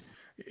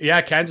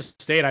 Yeah, Kansas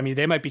State. I mean,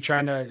 they might be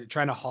trying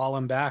to haul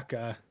him back.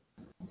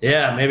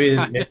 Yeah,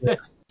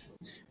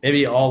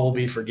 maybe all will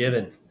be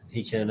forgiven.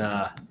 He can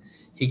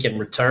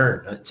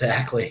return.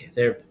 Exactly.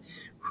 They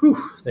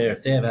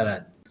have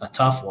had a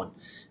tough one.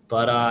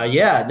 But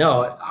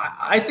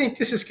I think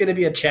this is going to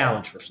be a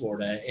challenge for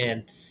Florida,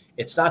 and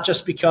it's not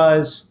just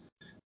because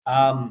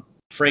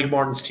Frank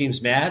Martin's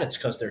team's mad. It's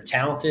because they're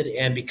talented,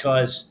 and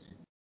because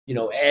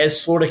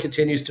as Florida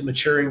continues to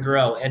mature and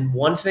grow. And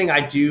one thing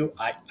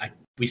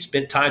we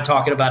spent time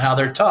talking about how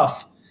they're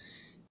tough.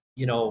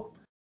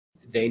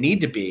 They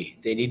need to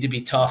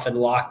be tough and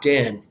locked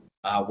in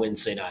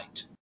Wednesday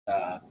night.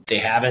 They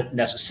haven't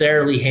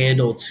necessarily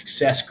handled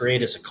success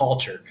great as a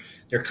culture.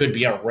 There could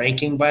be a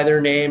ranking by their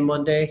name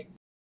Monday.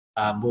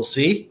 We'll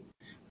see.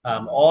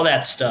 All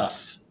that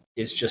stuff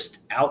is just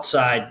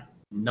outside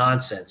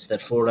nonsense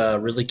that Florida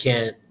really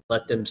can't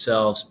let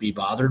themselves be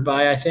bothered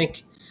by, I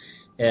think.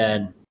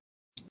 And,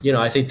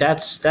 I think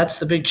that's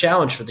the big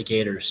challenge for the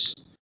Gators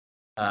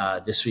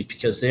this week,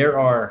 because there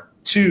are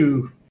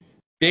two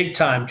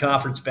big-time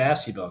conference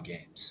basketball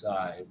games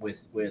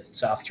with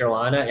South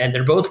Carolina, and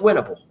they're both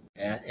winnable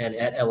and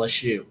at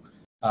LSU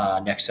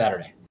next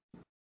Saturday.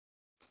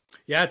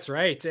 Yeah, that's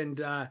right. And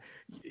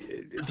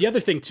the other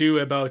thing too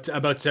about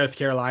South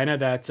Carolina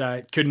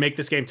that could make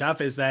this game tough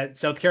is that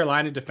South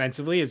Carolina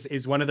defensively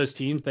is one of those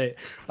teams that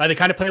they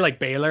kind of play like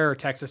Baylor or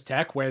Texas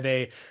Tech, where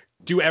they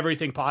do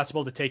everything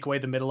possible to take away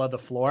the middle of the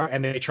floor,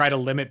 and they try to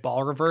limit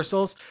ball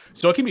reversals.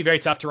 So it can be very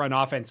tough to run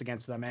offense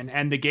against them.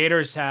 And the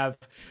Gators have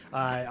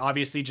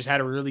obviously just had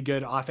a really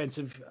good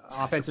offensive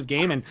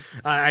game. And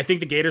I think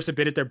the Gators have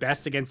been at their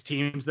best against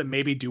teams that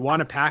maybe do want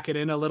to pack it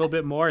in a little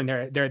bit more. And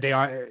they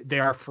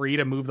are free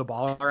to move the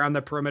ball around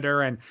the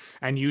perimeter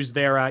and use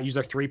their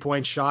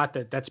 3-point shot.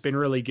 That's been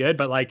really good.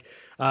 But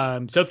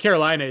South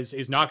Carolina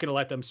is not going to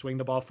let them swing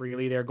the ball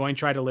freely. They're going to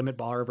try to limit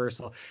ball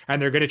reversal,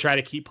 and they're going to try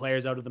to keep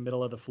players out of the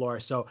middle of the floor.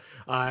 So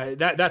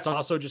that's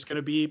also just going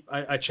to be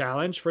a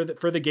challenge for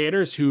the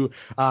Gators, who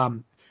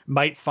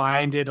might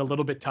find it a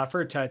little bit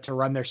tougher to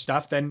run their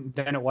stuff than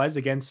it was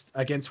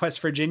against West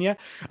Virginia.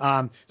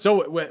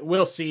 So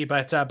we'll see.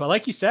 But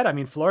like you said, I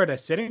mean, Florida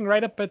sitting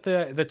right up at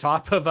the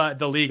top of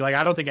the league.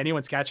 I don't think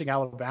anyone's catching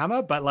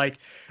Alabama, but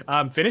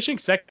finishing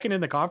second in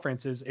the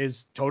conference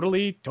is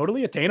totally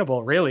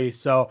attainable, really.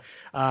 So,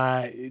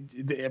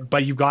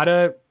 but you've got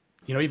to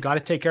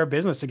take care of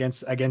business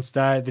against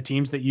the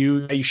teams that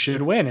you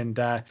should win, and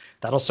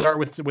that'll start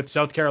with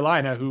South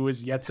Carolina, who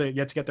is yet to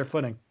get their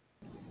footing.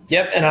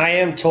 Yep, and I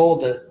am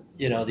told that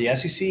the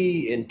SEC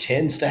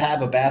intends to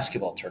have a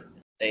basketball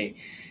tournament.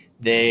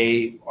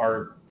 They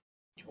are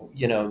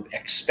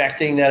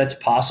expecting that it's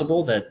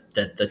possible that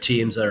the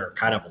teams that are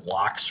kind of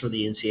locks for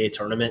the NCAA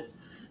tournament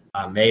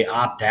may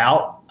opt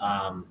out.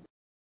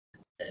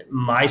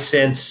 My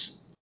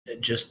sense,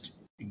 just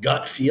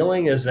gut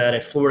feeling, is that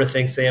if Florida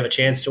thinks they have a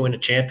chance to win a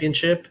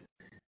championship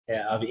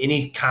of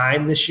any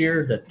kind this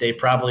year, that they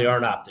probably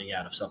aren't opting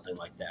out of something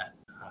like that.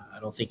 I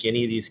don't think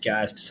any of these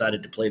guys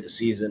decided to play the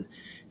season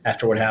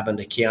after what happened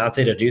to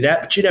Keontae to do that,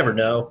 but you never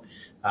know.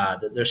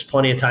 There's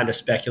plenty of time to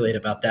speculate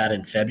about that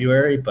in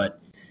February, but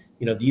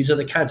these are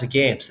the kinds of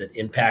games that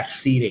impact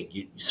seeding.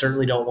 You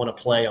certainly don't want to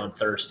play on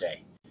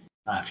Thursday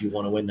if you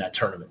want to win that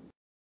tournament.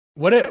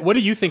 What do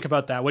you think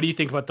about that? What do you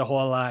think about the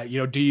whole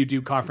do you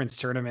do conference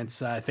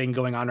tournaments thing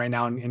going on right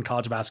now in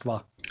college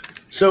basketball?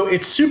 So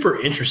it's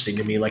super interesting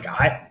to me.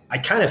 I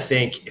kind of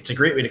think it's a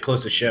great way to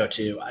close the show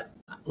too.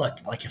 Look,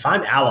 if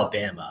I'm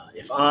Alabama,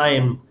 if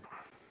I'm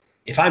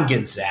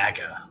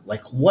Gonzaga,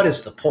 what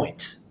is the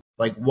point?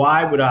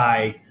 Why would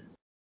I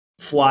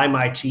fly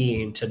my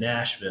team to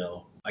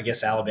Nashville? I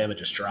guess Alabama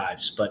just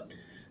drives, but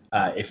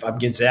if I'm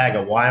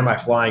Gonzaga, why am I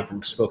flying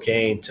from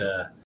Spokane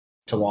to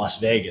Las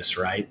Vegas,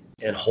 right?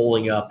 And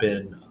holing up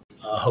in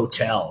a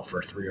hotel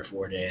for 3 or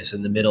 4 days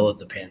in the middle of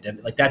the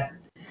pandemic.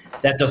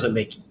 That doesn't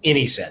make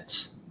any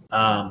sense.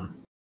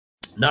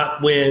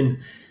 Not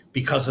when,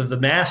 because of the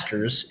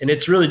Masters, and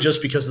it's really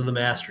just because of the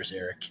Masters,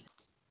 Eric,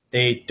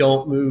 they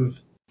don't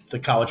move the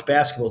college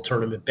basketball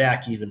tournament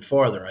back even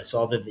farther. I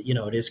saw that,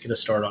 it is going to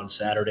start on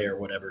Saturday or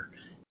whatever.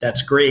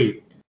 That's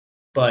great.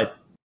 But,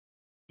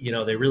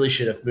 they really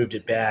should have moved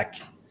it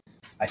back,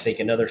 I think,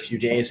 another few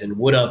days, and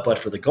would have, but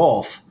for the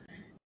golf.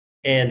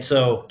 And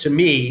so to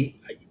me,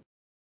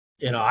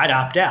 I'd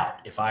opt out.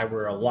 If I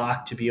were a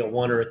lock to be a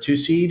 1 or a 2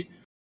 seed,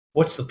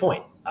 what's the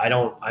point?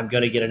 I'm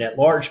going to get an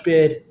at-large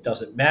bid.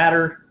 Doesn't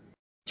matter.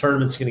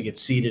 Tournament's going to get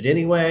seeded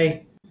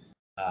anyway.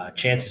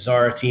 Chances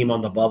are a team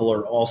on the bubble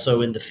are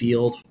also in the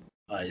field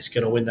is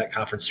going to win that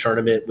conference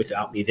tournament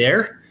without me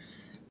there.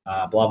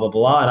 Blah, blah,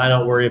 blah. And I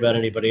don't worry about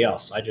anybody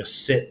else. I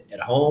just sit at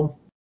home,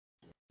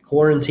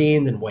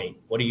 quarantined, and wait.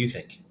 What do you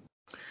think?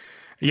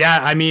 Yeah,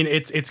 I mean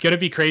it's going to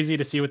be crazy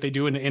to see what they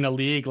do in a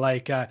league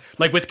like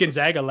with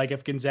Gonzaga. Like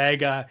if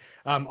Gonzaga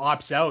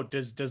opts out,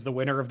 does the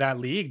winner of that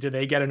league, do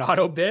they get an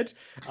auto bid?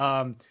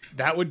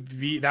 That would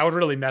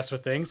really mess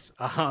with things.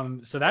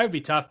 So that would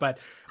be tough. But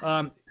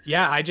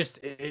yeah,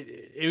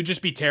 it would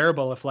just be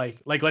terrible if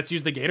like let's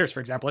use the Gators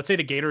for example. Let's say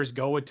the Gators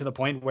go to the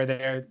point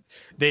where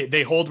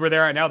they hold where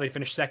they're at now. They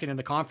finish second in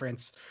the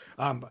conference.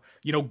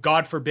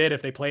 God forbid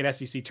if they play an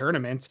SEC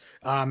tournament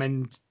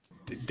and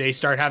they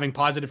start having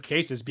positive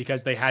cases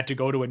because they had to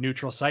go to a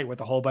neutral site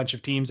with a whole bunch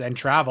of teams and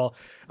travel.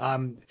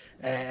 And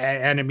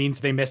it means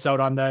they miss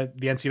out on the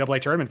NCAA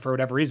tournament for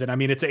whatever reason. I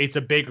mean, it's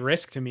a big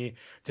risk to me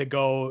to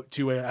go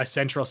to a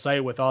central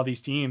site with all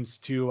these teams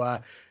to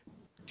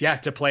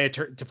play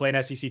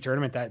an SEC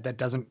tournament that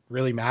doesn't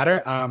really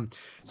matter. I'd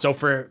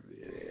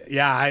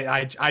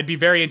be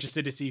very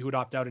interested to see who'd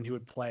opt out and who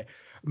would play.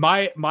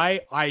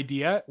 My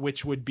idea,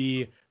 which would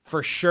be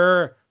for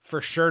sure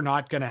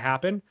not going to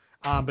happen,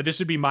 but this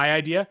would be my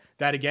idea.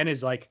 That again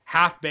is like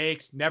half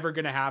baked, never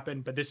going to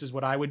happen. But this is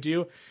what I would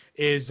do: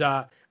 is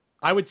I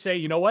would say,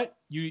 you know what,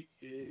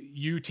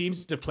 you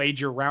teams have played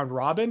your round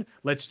robin.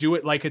 Let's do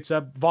it like it's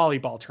a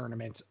volleyball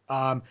tournament.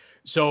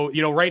 So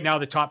right now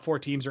the top 4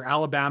 teams are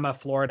Alabama,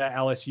 Florida,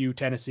 LSU,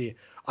 Tennessee.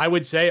 I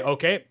would say,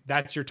 okay,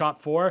 that's your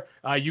top 4.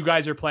 You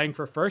guys are playing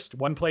for first.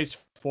 1 plays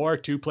 4,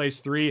 2 plays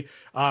 3.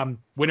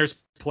 Winners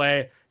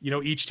play.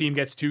 Each team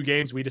gets 2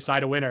 games. We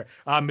decide a winner.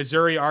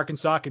 Missouri,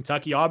 Arkansas,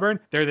 Kentucky, Auburn,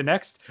 they're the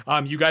next.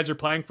 You guys are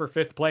playing for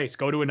 5th place.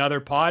 Go to another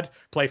pod,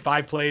 play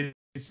 5 plays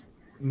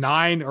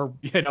 9, or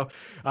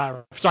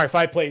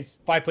 5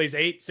 plays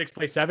 8, 6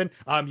 plays 7.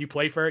 You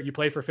play for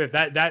 5th.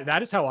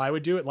 That is how I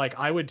would do it. Like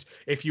I would,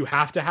 if you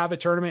have to have a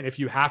tournament, if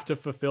you have to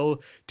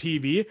fulfill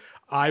TV,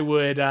 I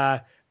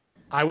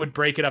would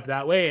break it up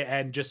that way,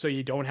 and just so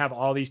you don't have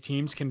all these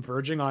teams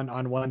converging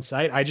on one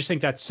site. I just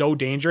think that's so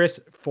dangerous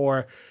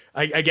for.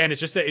 Again, it's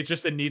just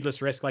a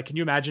needless risk. Like, can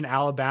you imagine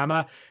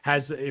Alabama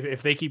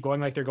if they keep going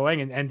like they're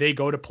going and they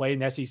go to play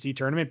an SEC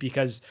tournament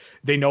because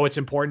they know it's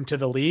important to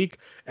the league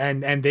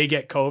and they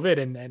get COVID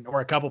and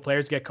or a couple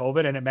players get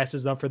COVID and it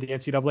messes them for the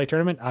NCAA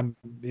tournament?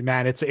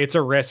 Man, it's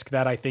a risk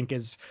that I think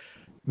is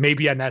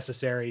maybe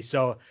unnecessary.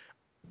 So,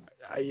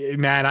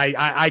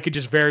 I could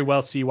just very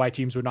well see why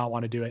teams would not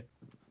want to do it.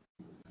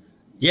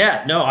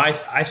 Yeah, no,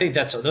 I think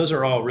those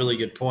are all really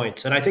good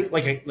points, and I think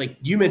like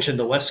you mentioned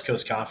the West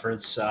Coast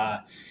Conference,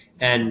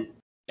 and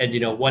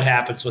what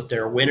happens with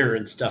their winner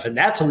and stuff, and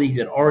that's a league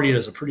that already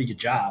does a pretty good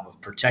job of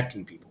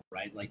protecting people,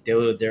 right? Like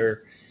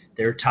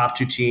their top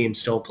 2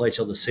 teams don't play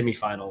till the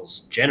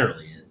semifinals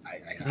generally.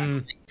 I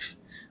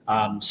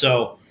believe.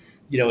 So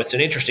it's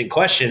an interesting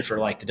question for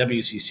like the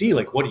WCC.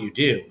 Like, what do you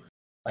do?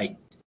 Like,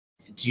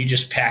 do you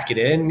just pack it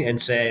in and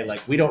say,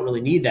 like, we don't really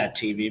need that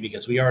TV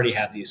because we already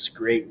have these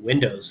great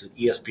windows that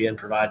ESPN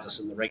provides us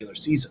in the regular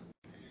season,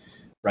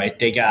 right?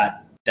 They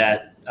got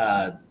that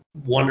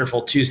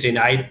wonderful Tuesday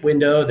night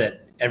window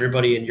that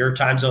everybody in your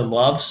time zone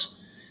loves,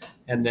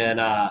 and then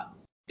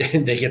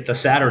they get the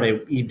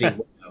Saturday evening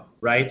window,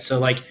 right? So,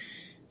 like,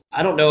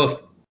 I don't know if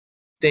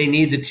they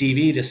need the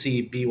TV to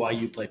see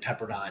BYU play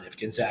Pepperdine if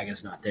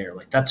Gonzaga's not there.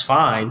 Like, that's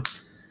fine.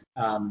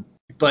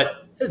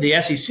 But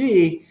the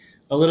SEC,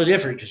 a little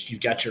different because you've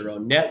got your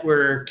own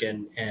network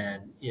and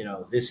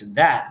this and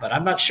that. But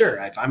I'm not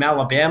sure. If I'm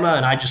Alabama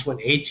and I just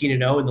went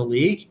 18-0 in the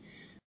league,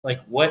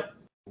 like, what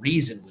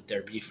reason would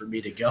there be for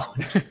me to go?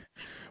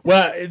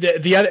 Well,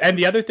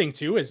 the other thing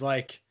too is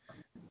like,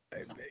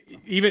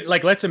 even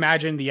like, let's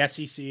imagine the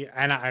SEC,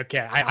 and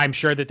I'm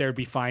sure that there would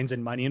be fines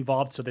and money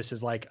involved. So this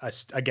is like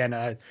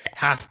a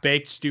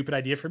half-baked stupid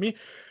idea for me.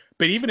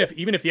 But even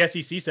if the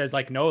SEC says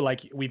like, no,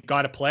 like, we've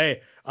got to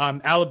play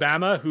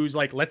Alabama, who's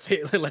like, let's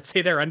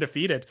say they're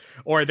undefeated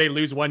or they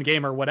lose 1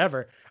 game or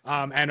whatever,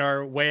 and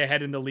are way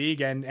ahead in the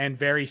league and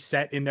very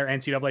set in their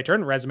NCAA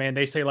tournament resume, and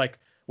they say like,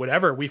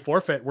 whatever, we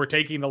forfeit, we're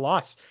taking the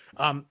loss.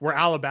 We're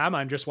Alabama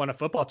and just won a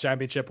football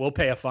championship, we'll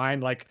pay a fine.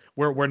 Like,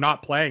 we're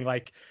not playing.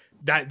 Like,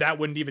 that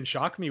wouldn't even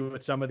shock me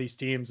with some of these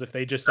teams if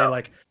they just say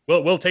like,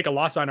 we'll take a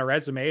loss on our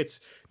resume. It's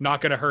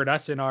not going to hurt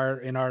us on our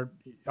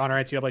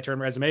NCAA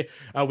tournament resume.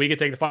 We could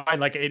take the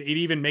fine. Like, it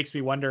even makes me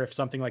wonder if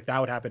something like that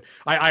would happen.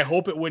 I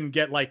hope it wouldn't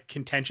get like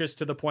contentious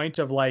to the point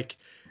of like,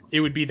 it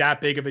would be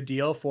that big of a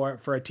deal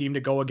for a team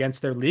to go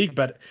against their league.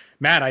 But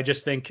man, I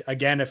just think,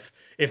 again, if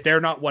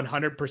they're not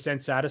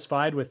 100%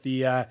 satisfied with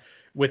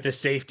the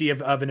safety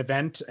of an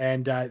event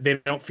and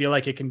they don't feel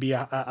like it can be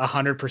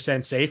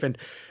 100% safe, and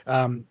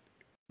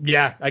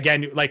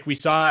again, like we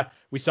saw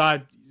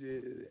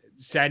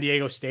San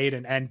Diego State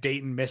and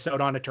Dayton miss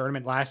out on a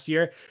tournament last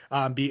year,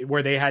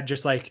 where they had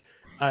just like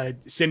a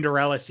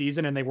Cinderella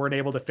season and they weren't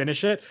able to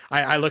finish it.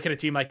 I look at a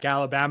team like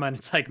Alabama and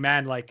it's like,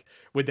 man, like,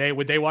 would they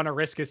want to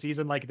risk a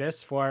season like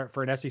this for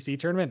an SEC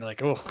tournament?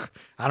 Like, oh,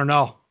 I don't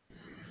know.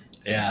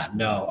 Yeah,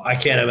 no, I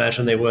can't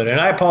imagine they would.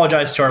 And I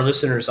apologize to our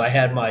listeners. I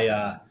had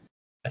I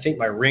think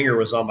my ringer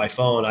was on my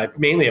phone. I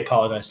mainly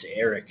apologize to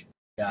Eric.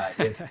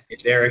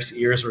 If Eric's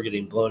ears were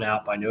getting blown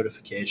out by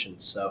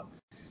notifications. So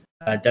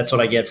that's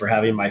what I get for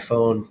having my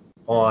phone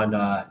on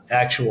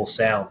actual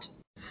sound.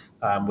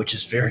 which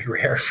is very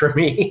rare for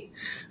me.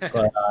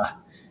 But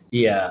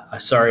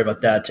sorry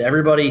about that to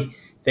everybody.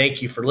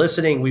 Thank you for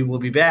listening. We will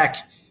be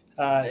back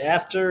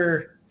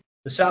after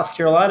the South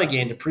Carolina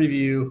game to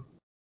preview,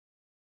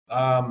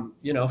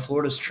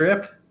 Florida's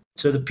trip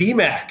to the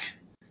PMAC,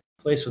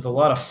 place with a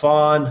lot of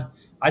fun.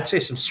 I'd say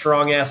some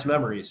strong-ass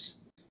memories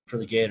for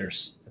the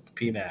Gators at the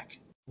PMAC.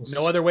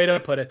 No other way to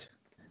put it.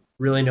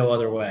 Really no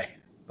other way.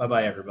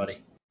 Bye-bye,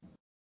 everybody.